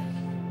man.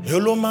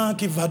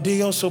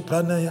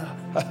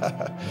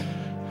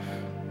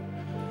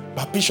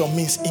 Baptism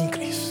means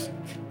increase,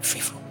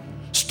 free flow.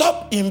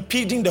 Stop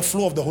impeding the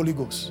flow of the Holy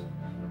Ghost.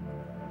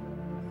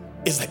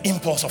 It's the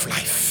impulse of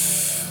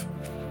life.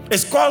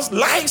 It's called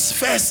life's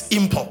first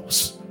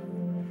impulse.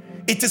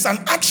 It is an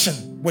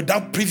action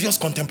without previous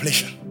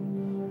contemplation.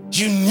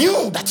 You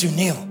knew that you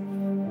knew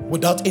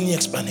without any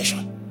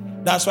explanation.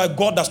 That's why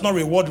God does not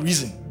reward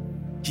reason.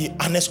 He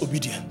honors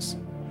obedience.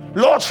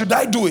 Lord, should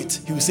I do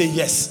it? He will say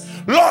yes.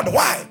 Lord,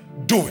 why?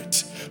 Do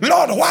it.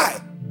 Lord, why?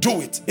 do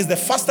it. It's the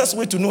fastest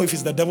way to know if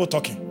it's the devil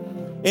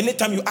talking.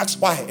 Anytime you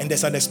ask why and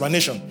there's an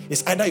explanation,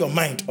 it's either your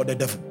mind or the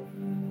devil.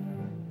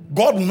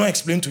 God will not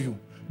explain to you.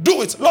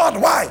 Do it. Lord,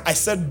 why? I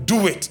said,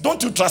 do it.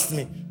 Don't you trust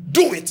me?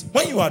 Do it.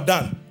 When you are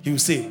done, he will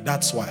say,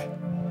 that's why.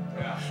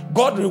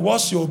 God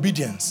rewards your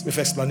obedience with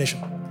explanation.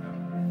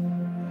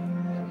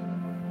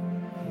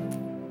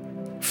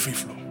 Free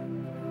flow.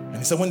 And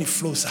he said, when it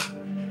flows,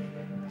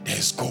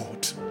 there's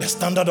gold, the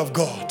standard of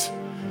God.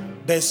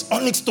 There's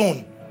onyx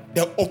stone,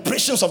 the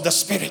operations of the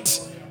Spirit.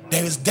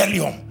 There is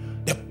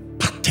bdellium, the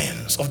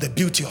patterns of the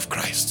beauty of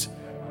Christ.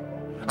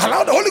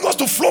 Allow the Holy Ghost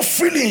to flow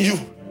freely in you,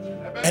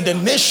 and the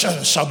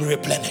nations shall be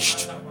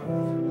replenished.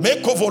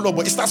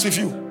 It starts with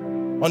you.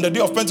 On the day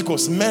of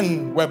Pentecost,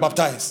 men were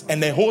baptized,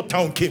 and the whole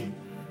town came.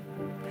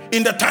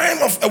 In the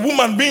time of a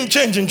woman being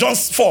changed in John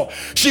 4,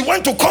 she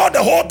went to call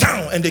the whole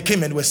town, and they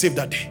came and were saved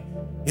that day.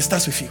 It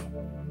starts with you.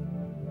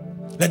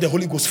 Let the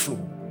Holy Ghost flow.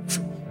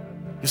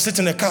 You sit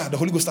in a car, the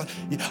Holy Ghost starts.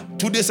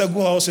 2 days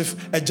ago, I was with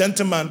a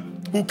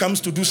gentleman who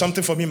comes to do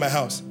something for me in my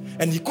house.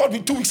 And he called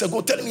me 2 weeks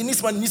ago, telling me,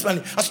 this money.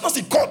 As soon as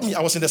he called me,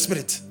 I was in the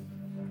Spirit.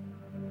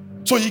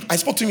 So I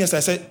spoke to him yesterday.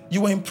 I said,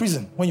 you were in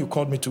prison when you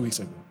called me 2 weeks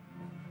ago.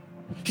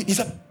 He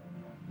said,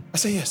 I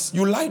said, yes.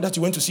 You lied that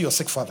you went to see your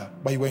sick father,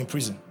 but you were in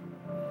prison.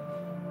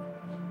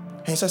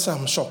 And he said, sir,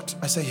 I'm shocked.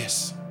 I said,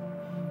 yes.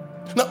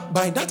 Now,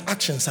 by that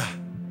action, sir,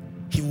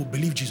 he will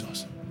believe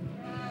Jesus.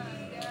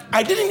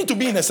 I didn't need to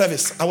be in a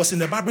service. I was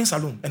in a barbering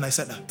salon, and I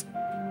said that.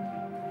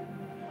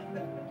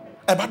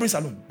 A barbering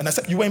salon. And I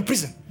said, you were in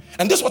prison.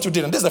 And this is what you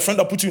did. And this is the friend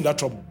that put you in that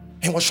trouble.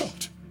 And he was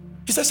shocked.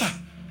 He said, sir,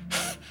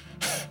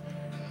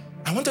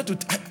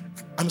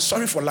 I'm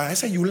sorry for lying. I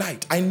said, you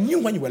lied. I knew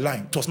when you were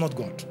lying. It was not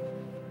God.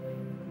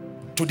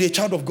 Today,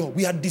 child of God,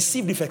 we are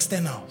deceived with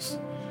externals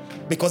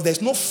because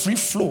there's no free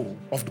flow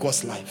of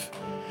God's life.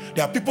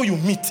 There are people you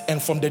meet,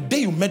 and from the day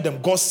you met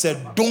them, God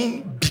said,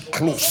 don't be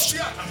close.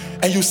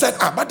 And you said,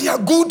 but they are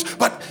good.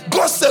 But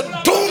God said,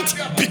 don't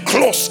be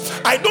close.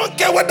 I don't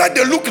care whether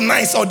they look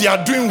nice or they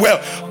are doing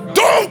well.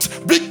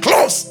 Don't be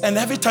close. And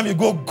every time you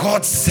go,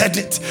 God said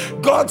it.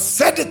 God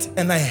said it,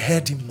 and I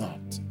heard him not.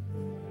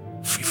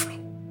 Free flow.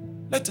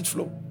 Let it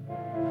flow.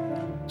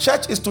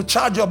 Church is to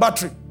charge your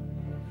battery.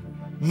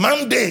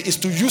 Monday is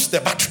to use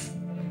the battery.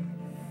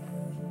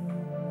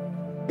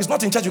 It's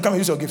not in church you come and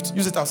use your gift.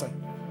 Use it outside.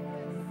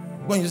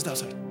 Go and use it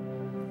outside.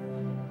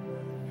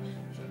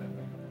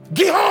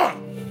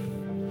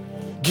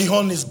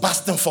 Gihon is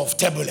bursting forth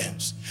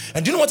turbulence.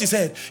 And do you know what he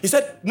said? He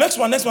said, next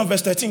one,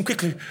 verse 13,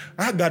 quickly.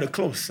 I got to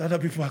close. Other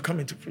people are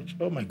coming to preach.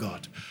 Oh my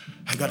God.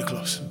 I got to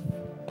close.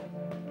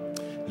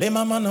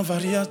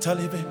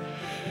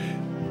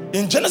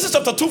 In Genesis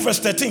chapter 2, verse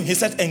 13, he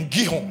said, and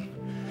Gihon,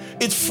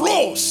 it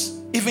flows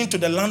even to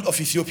the land of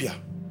Ethiopia.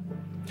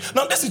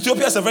 Now, this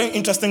Ethiopia is a very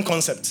interesting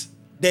concept.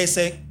 There is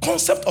a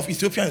concept of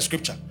Ethiopia in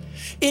scripture.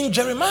 In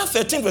Jeremiah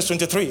 13, verse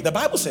 23, the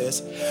Bible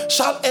says,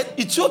 shall an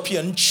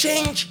Ethiopian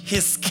change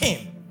his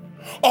skin,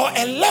 or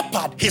a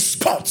leopard his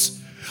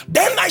spots?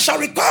 Then I shall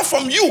require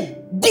from you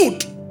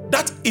good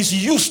that is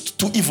used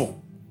to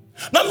evil.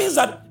 That means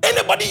that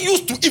anybody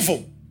used to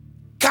evil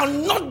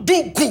cannot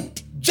do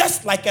good,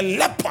 just like a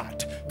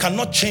leopard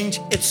cannot change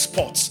its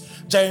spots.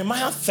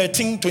 Jeremiah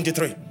 13,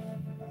 23.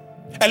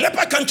 A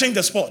leopard can't change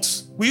the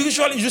spots. We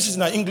usually use it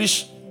in our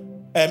English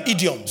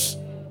idioms,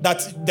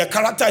 that the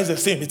character is the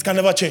same. It can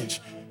never change.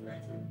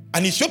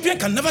 An Ethiopian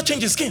can never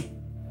change his skin.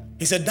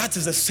 He said that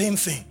is the same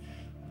thing.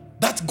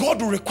 That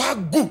God will require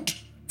good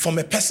from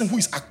a person who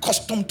is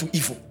accustomed to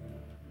evil.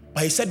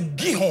 But he said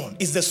Gihon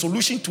is the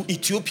solution to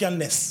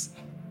Ethiopianness.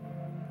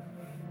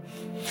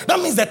 That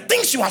means the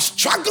things you have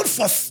struggled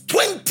for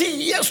 20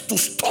 years to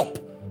stop,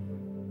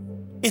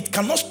 it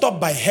cannot stop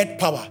by head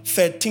power.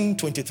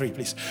 13:23,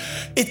 please.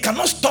 It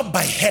cannot stop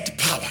by head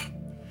power.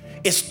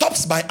 It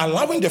stops by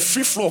allowing the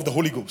free flow of the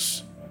Holy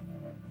Ghost.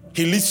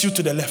 He leads you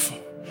to the left.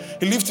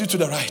 He leads you to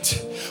the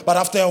right. But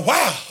after a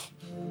while,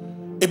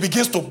 it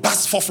begins to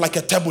burst forth like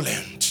a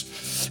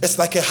turbulence. It's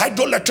like a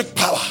hydroelectric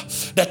power.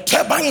 The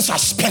turbines are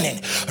spinning.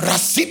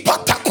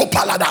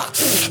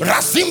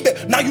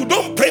 Now you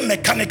don't pray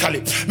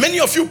mechanically. Many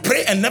of you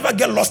pray and never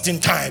get lost in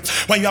time.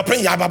 When you are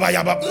praying,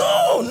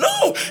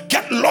 no.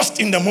 Get lost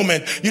in the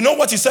moment. You know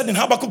what he said in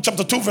Habakkuk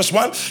chapter 2 verse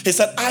 1? He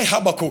said, I,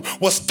 Habakkuk,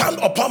 will stand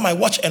upon my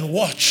watch and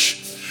watch.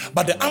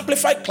 But the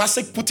Amplified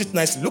Classic put it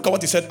nicely. Look at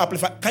what he said.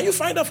 Amplified. Can you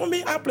find that for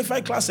me?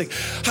 Amplified Classic.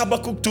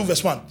 Habakkuk 2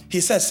 verse 1. He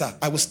says, sir,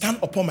 I will stand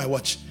upon my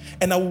watch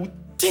and I will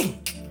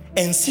think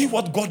and see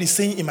what God is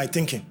saying in my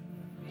thinking.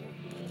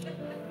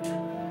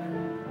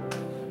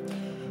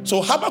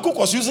 So Habakkuk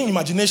was using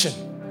imagination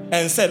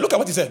and said, look at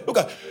what he said. Look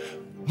at,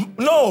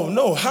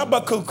 no,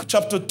 Habakkuk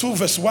chapter 2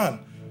 verse 1.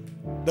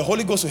 The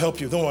Holy Ghost will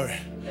help you, don't worry.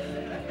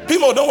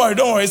 People, don't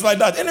worry. It's like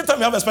that. Anytime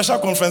you have a special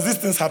conference, these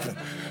things happen.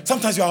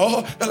 Sometimes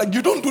you're like,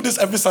 you don't do this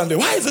every Sunday.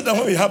 Why is it that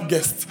when we have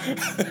guests?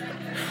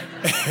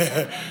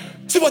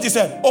 See what he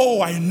said?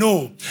 Oh, I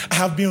know. I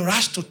have been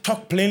rushed to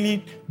talk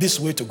plainly this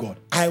way to God.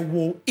 I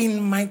will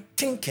in my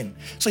thinking.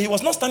 So he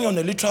was not standing on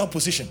a literal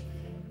position.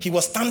 He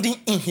was standing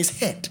in his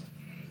head,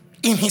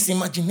 in his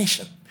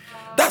imagination.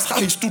 That's how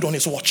he stood on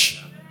his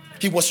watch.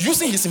 He was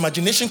using his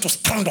imagination to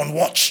stand on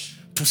watch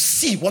to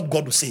see what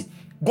God will say.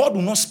 God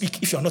will not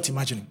speak if you are not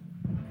imagining.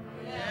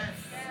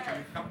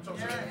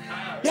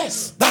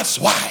 Yes, that's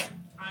why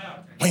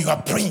when you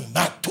are praying,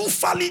 that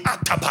tufali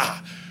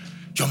ataba,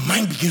 your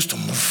mind begins to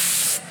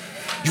move.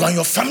 You are in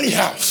your family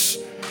house.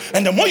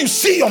 And the more you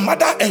see your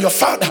mother and your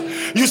father,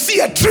 you see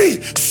a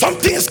tree,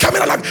 something is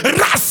coming along. And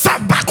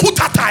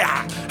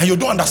you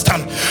don't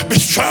understand. Be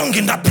strong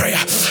in that prayer.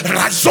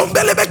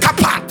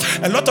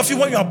 A lot of you,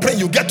 when you are praying,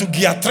 you get to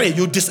gear 3,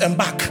 you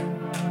disembark.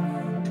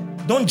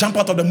 Don't jump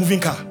out of the moving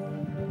car.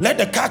 Let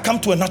the car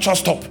come to a natural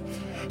stop.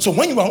 So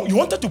when you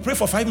wanted to pray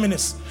for 5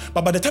 minutes,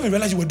 but by the time you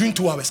realize you were doing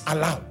 2 hours,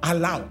 allow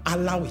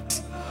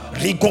it.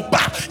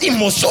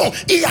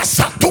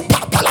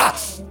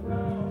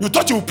 You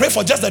thought you would pray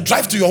for just the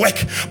drive to your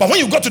work, but when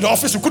you got to the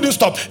office, you couldn't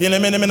stop. Good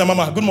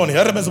morning.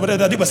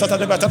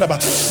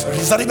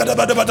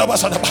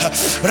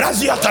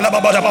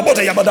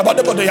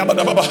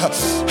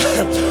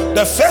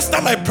 The first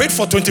time I prayed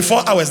for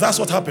 24 hours, that's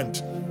what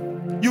happened.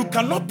 You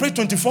cannot pray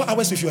 24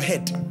 hours with your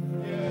head.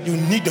 You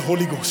need the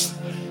Holy Ghost.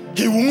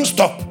 He won't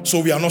stop,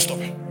 so we are not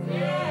stopping.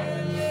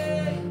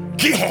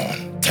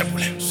 Gihon,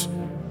 turbulence.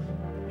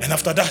 And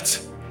after that,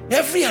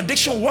 every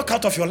addiction will walk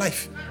out of your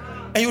life.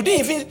 And you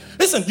didn't even,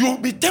 listen, you'll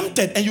be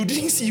tempted and you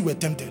didn't see you were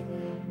tempted.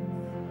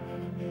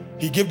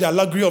 He gave the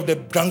allegory of the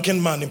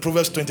drunken man in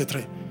Proverbs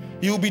 23.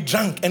 You'll be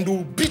drunk and they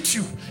will beat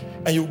you.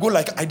 And you'll go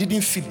like, I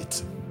didn't feel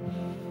it.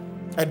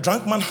 A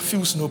drunk man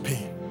feels no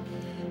pain.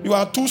 You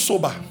are too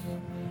sober.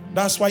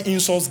 That's why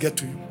insults get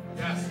to you.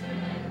 Yes.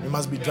 You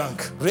must be drunk.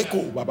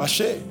 Reko,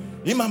 babashe,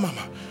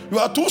 imamama. You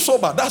are too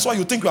sober. That's why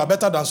you think you are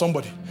better than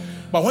somebody.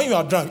 But when you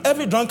are drunk,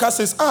 every drunkard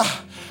says,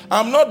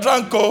 I'm not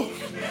drunk, oh.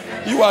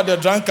 You are the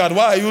drunkard.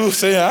 Why are you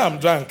saying I'm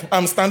drunk?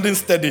 I'm standing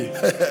steady.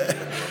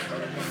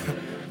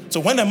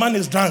 So when a man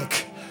is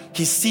drunk,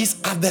 he sees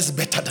others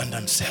better than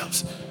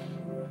themselves.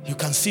 You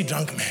can see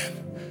drunk men.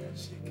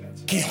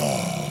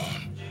 Gihon,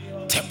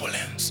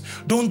 turbulence.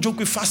 Don't joke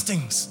with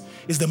fastings.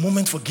 It's the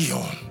moment for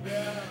Gihon.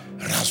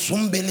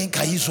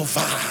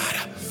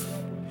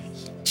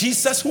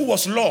 Jesus, who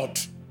was Lord,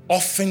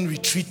 often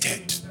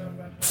retreated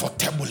for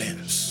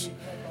turbulence.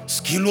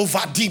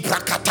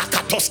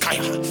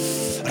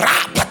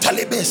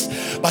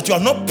 But you are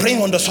not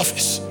praying on the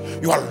surface.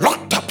 You are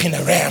locked up in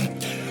a realm.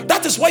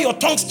 That is why your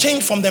tongues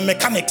change from the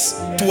mechanics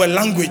to a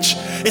language.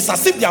 It's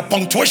as if there are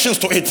punctuations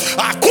to it.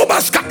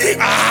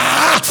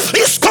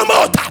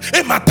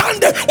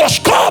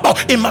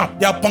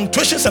 There are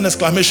punctuations and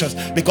exclamations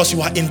because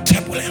you are in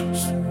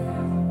turbulence.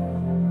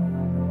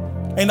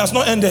 And that's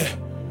not end there.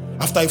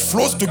 After it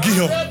flows to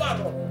Gihon,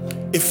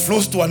 it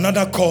flows to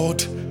another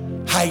called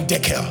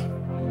Hiddekel.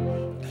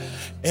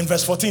 In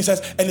verse 14 it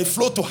says, and it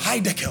flowed to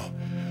Hiddekel,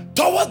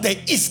 toward the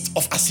east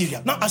of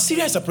Assyria. Now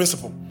Assyria is a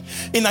principle.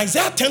 In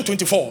Isaiah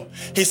 10:24,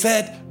 he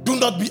said, do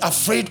not be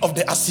afraid of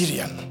the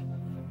Assyrian.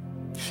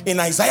 In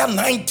Isaiah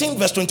 19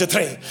 verse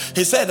 23,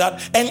 he said that,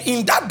 and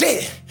in that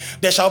day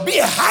there shall be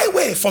a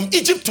highway from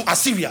Egypt to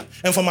Assyria,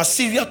 and from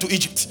Assyria to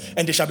Egypt,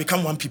 and they shall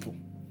become one people.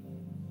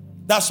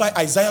 That's why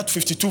Isaiah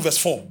 52 verse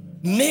 4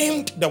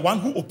 named the one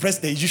who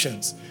oppressed the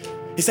Egyptians.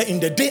 He said, in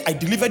the day I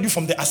delivered you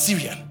from the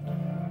Assyrian,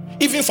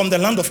 even from the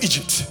land of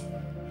Egypt.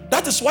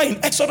 That is why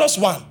in Exodus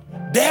 1,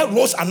 there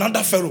rose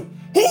another Pharaoh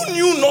who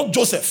knew not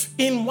Joseph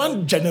in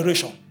one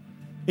generation.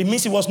 It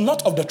means he was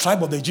not of the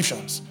tribe of the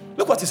Egyptians.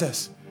 Look what he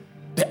says.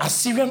 The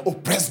Assyrian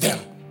oppressed them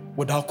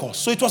without cause.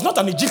 So it was not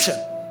an Egyptian.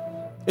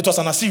 It was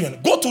an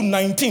Assyrian. Go to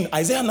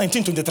Isaiah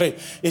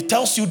 19:23. It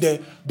tells you the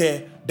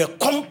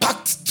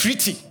compact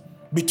treaty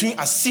between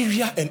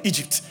Assyria and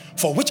Egypt,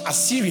 for which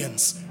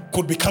Assyrians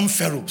could become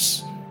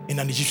pharaohs in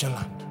an Egyptian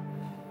land.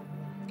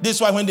 This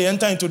is why when they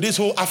enter into this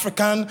whole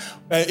African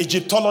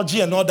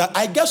Egyptology and all that,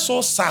 I get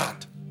so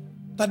sad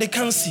that they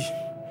can't see.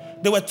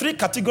 There were 3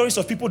 categories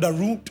of people that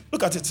ruled.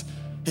 Look at it.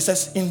 He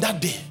says, in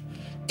that day,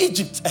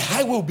 Egypt, a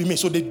highway will be made.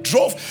 So they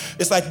drove.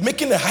 It's like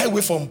making a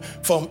highway from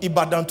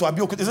Ibadan to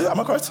Abeokuta. Is it? Am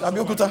I correct?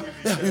 Abeokuta?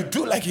 Yeah, you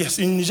do like, yes,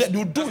 in Niger.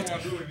 You do it.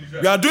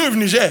 We are doing it in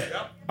Niger.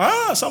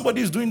 Yep.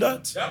 Somebody is doing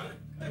that. Yep.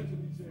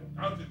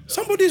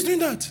 Somebody is doing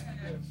that.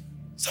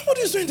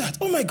 Somebody is doing that.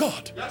 Oh my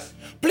God. Yes.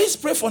 Please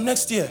pray for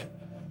next year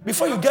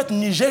before you get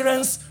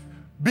Nigerians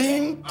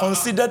being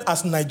considered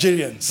as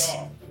Nigerians.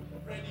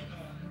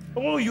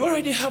 Oh, you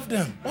already have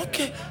them.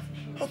 Okay.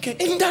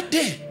 In that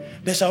day,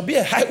 there shall be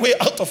a highway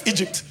out of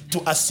Egypt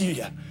to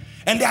Assyria.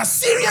 And the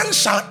Assyrian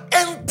shall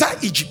enter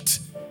Egypt,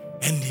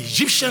 and the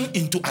Egyptian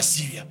into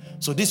Assyria.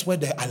 So this is where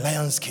the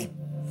alliance came.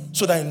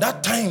 So that in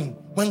that time,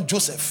 when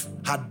Joseph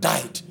had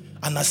died,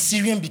 an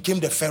Assyrian became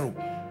the Pharaoh.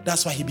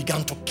 That's why he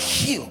began to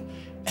kill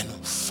and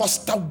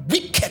foster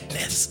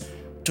wickedness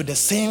to the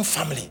same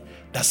family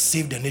that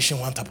saved the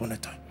nation once upon a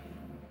time.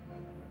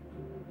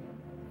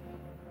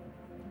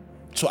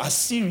 So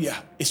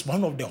Assyria is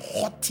one of the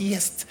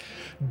haughtiest,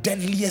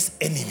 deadliest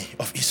enemy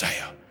of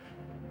Israel.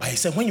 But he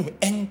said, when you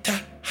enter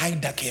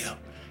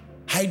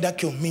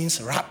Hiddekel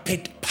means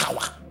rapid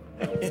power.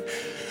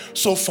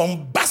 So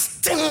from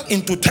bursting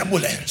into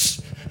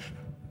turbulence,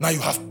 Now you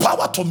have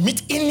power to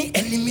meet any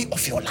enemy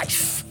of your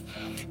life.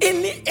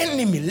 Any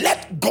enemy,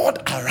 let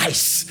God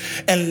arise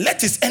and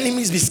let his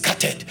enemies be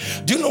scattered.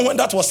 Do you know when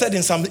that was said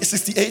in Psalm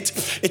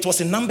 68? It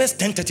was in Numbers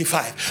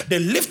 10:35. They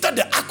lifted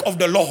the ark of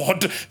the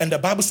Lord, and the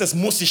Bible says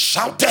Moses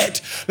shouted,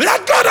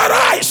 let God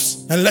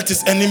arise and let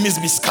his enemies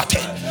be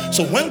scattered.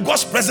 So when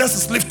God's presence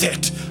is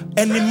lifted,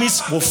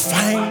 enemies will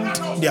find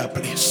their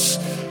place.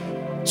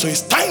 So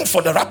it's time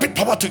for the rapid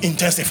power to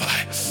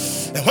intensify.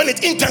 And when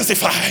it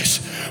intensifies,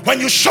 when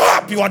you show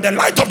up, you are the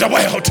light of the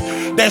world.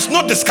 There's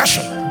no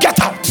discussion.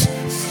 Get out.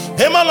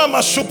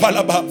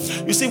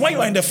 You see, when you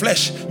are in the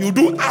flesh, you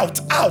do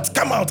out,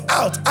 come out.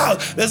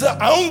 They say,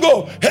 I won't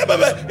go. Hey,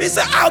 baby. He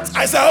said, out.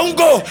 I said, I won't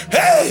go.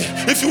 Hey,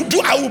 if you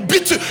do, I will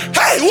beat you.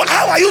 Hey,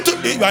 how are you?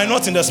 You are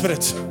not in the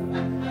spirit.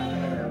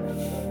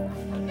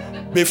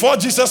 Before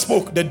Jesus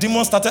spoke, the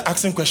demons started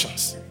asking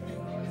questions.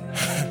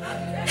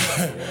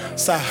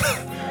 Sir,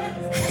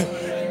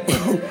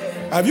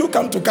 have you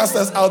come to cast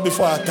us out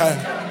before our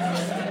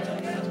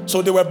time?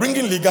 So they were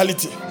bringing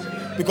legality.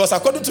 Because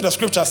according to the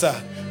scripture, sir,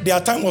 their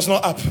time was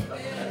not up.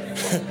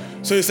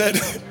 So he said,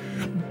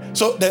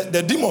 so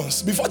the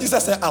demons, before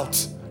Jesus said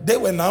out, they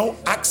were now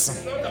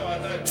asking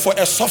for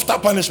a softer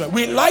punishment.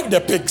 We like the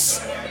pigs.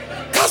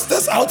 Cast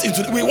us out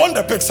into, we want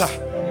the pigs, sir.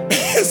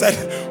 He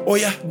said, oh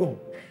yeah, go.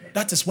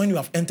 That is when you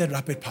have entered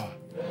rapid power.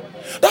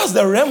 That's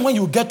the realm when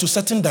you get to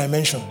certain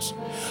dimensions.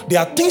 There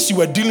are things you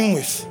were dealing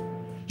with.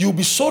 You'll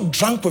be so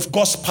drunk with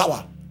God's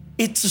power.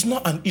 It is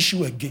not an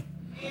issue again.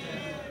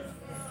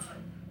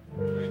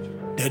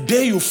 The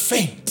day you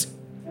faint,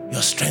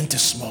 your strength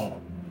is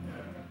small.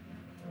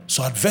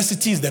 So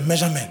adversity is the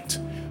measurement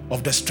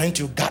of the strength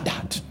you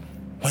gathered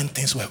when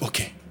things were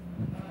okay.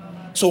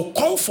 So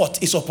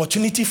comfort is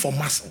opportunity for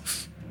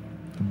massive.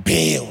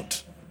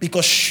 Build.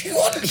 Because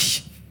surely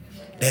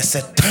there's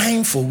a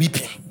time for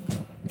weeping.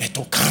 It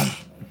will come.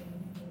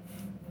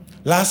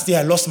 Last year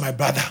I lost my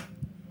brother.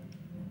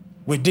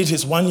 We did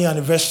his 1 year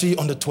anniversary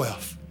on the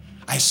 12th.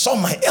 I saw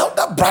my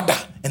elder brother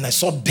and I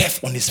saw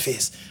death on his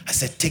face. I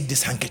said, take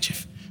this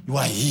handkerchief. You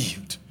are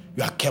healed.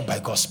 You are kept by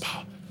God's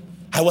power.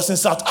 I was in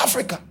South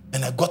Africa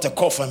and I got a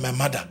call from my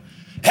mother.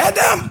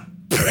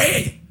 Adam,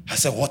 pray. I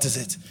said, what is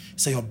it? He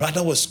said, your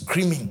brother was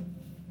screaming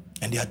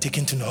and they are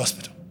taken to the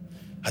hospital.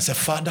 I said,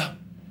 Father,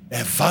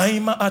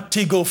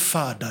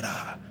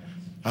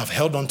 I've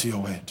held on to your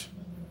word.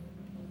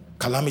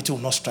 Calamity will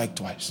not strike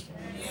twice.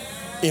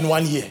 In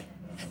 1 year,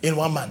 in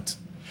 1 month.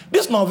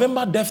 This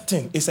November death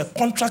thing is a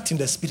contract in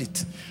the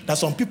spirit that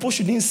some people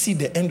shouldn't see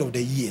the end of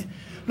the year.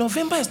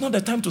 November is not the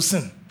time to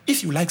sin.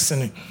 If you like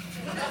sinning,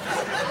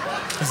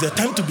 it's the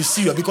time to be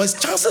serious because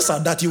chances are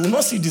that you will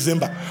not see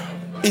December.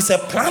 It's a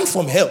plan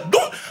from hell.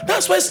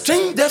 That's why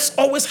strange deaths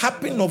always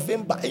happen in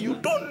November and you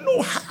don't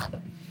know how.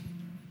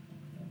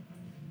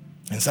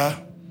 And sir,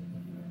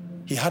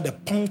 he had a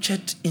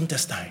punctured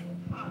intestine.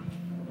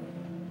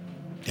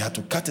 They had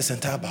to cut his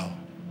entire bowel.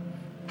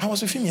 I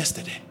was with him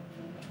yesterday.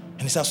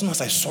 And he said, as soon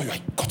as I saw you,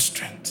 I got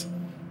strength.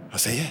 I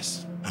said,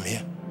 yes, I'm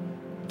here.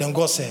 Then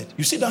God said,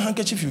 you see that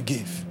handkerchief you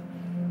gave?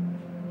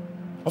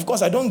 Of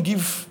course, I don't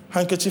give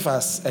handkerchief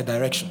as a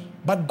direction.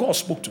 But God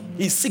spoke to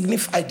me. He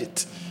signified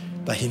it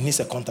that he needs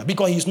a contact.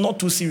 Because he's not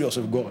too serious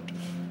with God.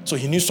 So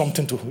he needs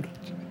something to hold.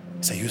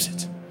 He said, use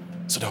it.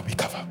 So there'll be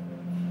cover.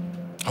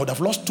 I would have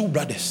lost 2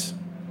 brothers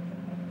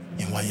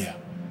in 1 year.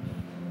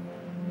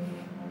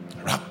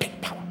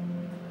 Rapid power.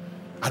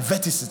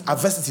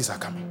 Adversities are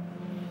coming.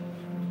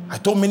 I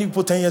told many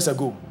people 10 years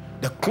ago,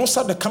 the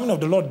closer the coming of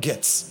the Lord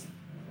gets,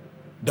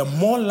 the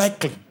more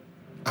likely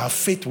our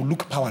faith will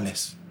look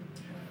powerless.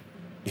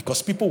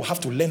 Because people will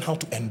have to learn how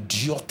to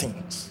endure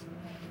things.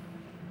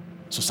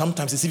 So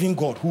sometimes it's even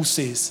God who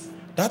says,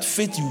 that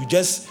faith you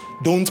just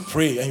don't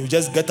pray and you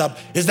just get up,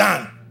 it's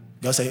done.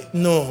 God say,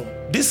 no,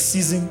 this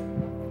season,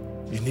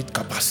 you need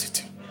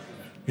capacity.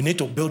 You need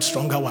to build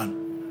stronger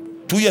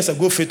one. 2 years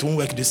ago, faith won't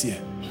work this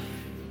year.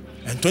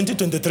 And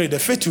 2023, the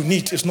faith you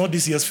need is not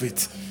this year's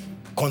faith.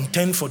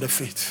 Contend for the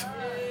faith.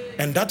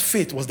 And that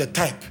faith was the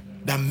type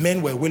that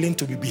men were willing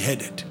to be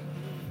beheaded.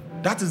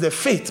 That is the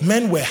faith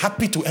men were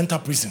happy to enter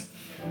prison.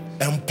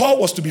 And Paul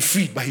was to be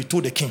freed, but he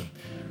told the king,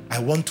 I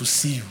want to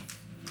see you.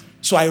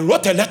 So I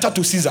wrote a letter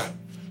to Caesar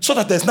so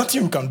that there's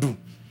nothing you can do.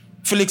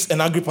 Felix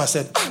and Agrippa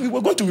said, we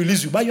were going to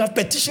release you, but you have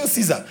petitioned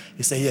Caesar.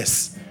 He said,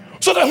 yes.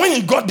 So that when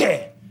he got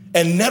there,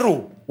 and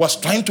Nero was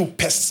trying to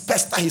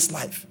pester his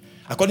life,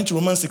 according to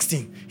Romans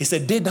 16, he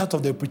said, they that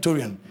of the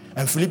Praetorian,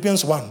 and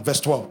Philippians 1,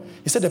 verse 12,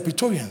 he said the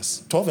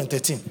Praetorians, 12 and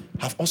 13,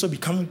 have also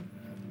become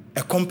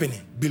a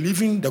company,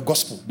 believing the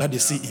gospel that they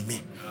see in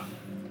me.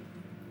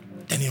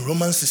 Then in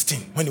Romans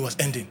 16, when it was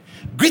ending,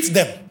 greet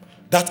them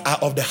that are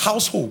of the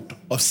household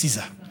of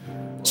Caesar.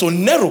 So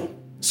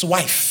Nero's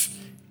wife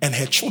and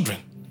her children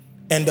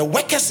and the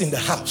workers in the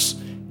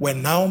house were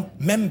now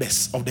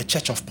members of the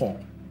church of Paul.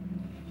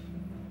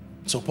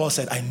 So Paul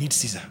said, I need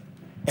Caesar.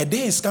 A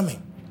day is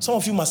coming. Some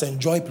of you must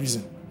enjoy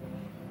prison.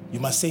 You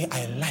must say,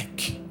 I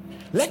like.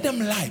 Let them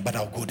lie, but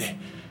I'll go there.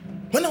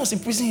 When I was in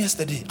prison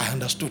yesterday, I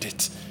understood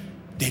it.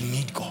 They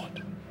need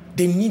God.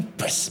 They need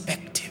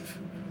perspective.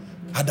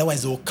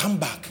 Otherwise, they will come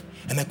back.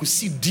 And I could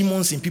see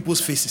demons in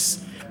people's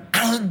faces.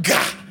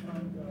 Anger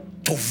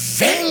to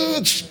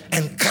venge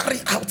and carry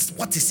out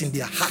what is in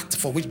their heart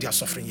for which they are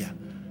suffering here.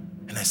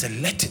 And I said,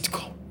 let it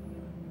go,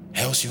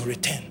 else you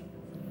return.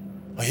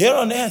 Here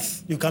on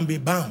earth, you can be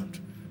bound,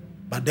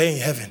 but there in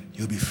heaven,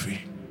 you'll be free.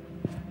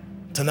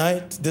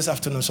 Tonight, this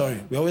afternoon,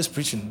 we always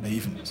preach in the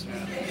evenings.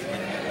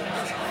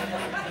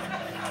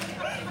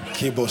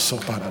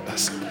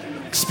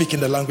 Speak in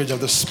the language of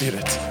the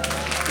Spirit.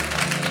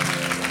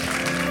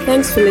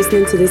 Thanks for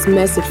listening to this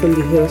message from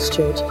the Hills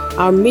Church.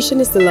 Our mission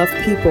is to love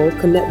people,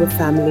 connect with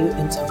family,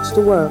 and touch the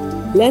world.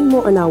 Learn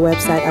more on our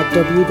website at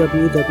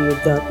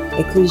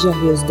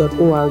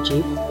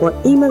www.ecclesiahills.org or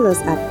email us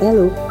at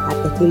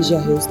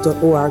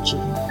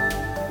hello@ecclesiahills.org.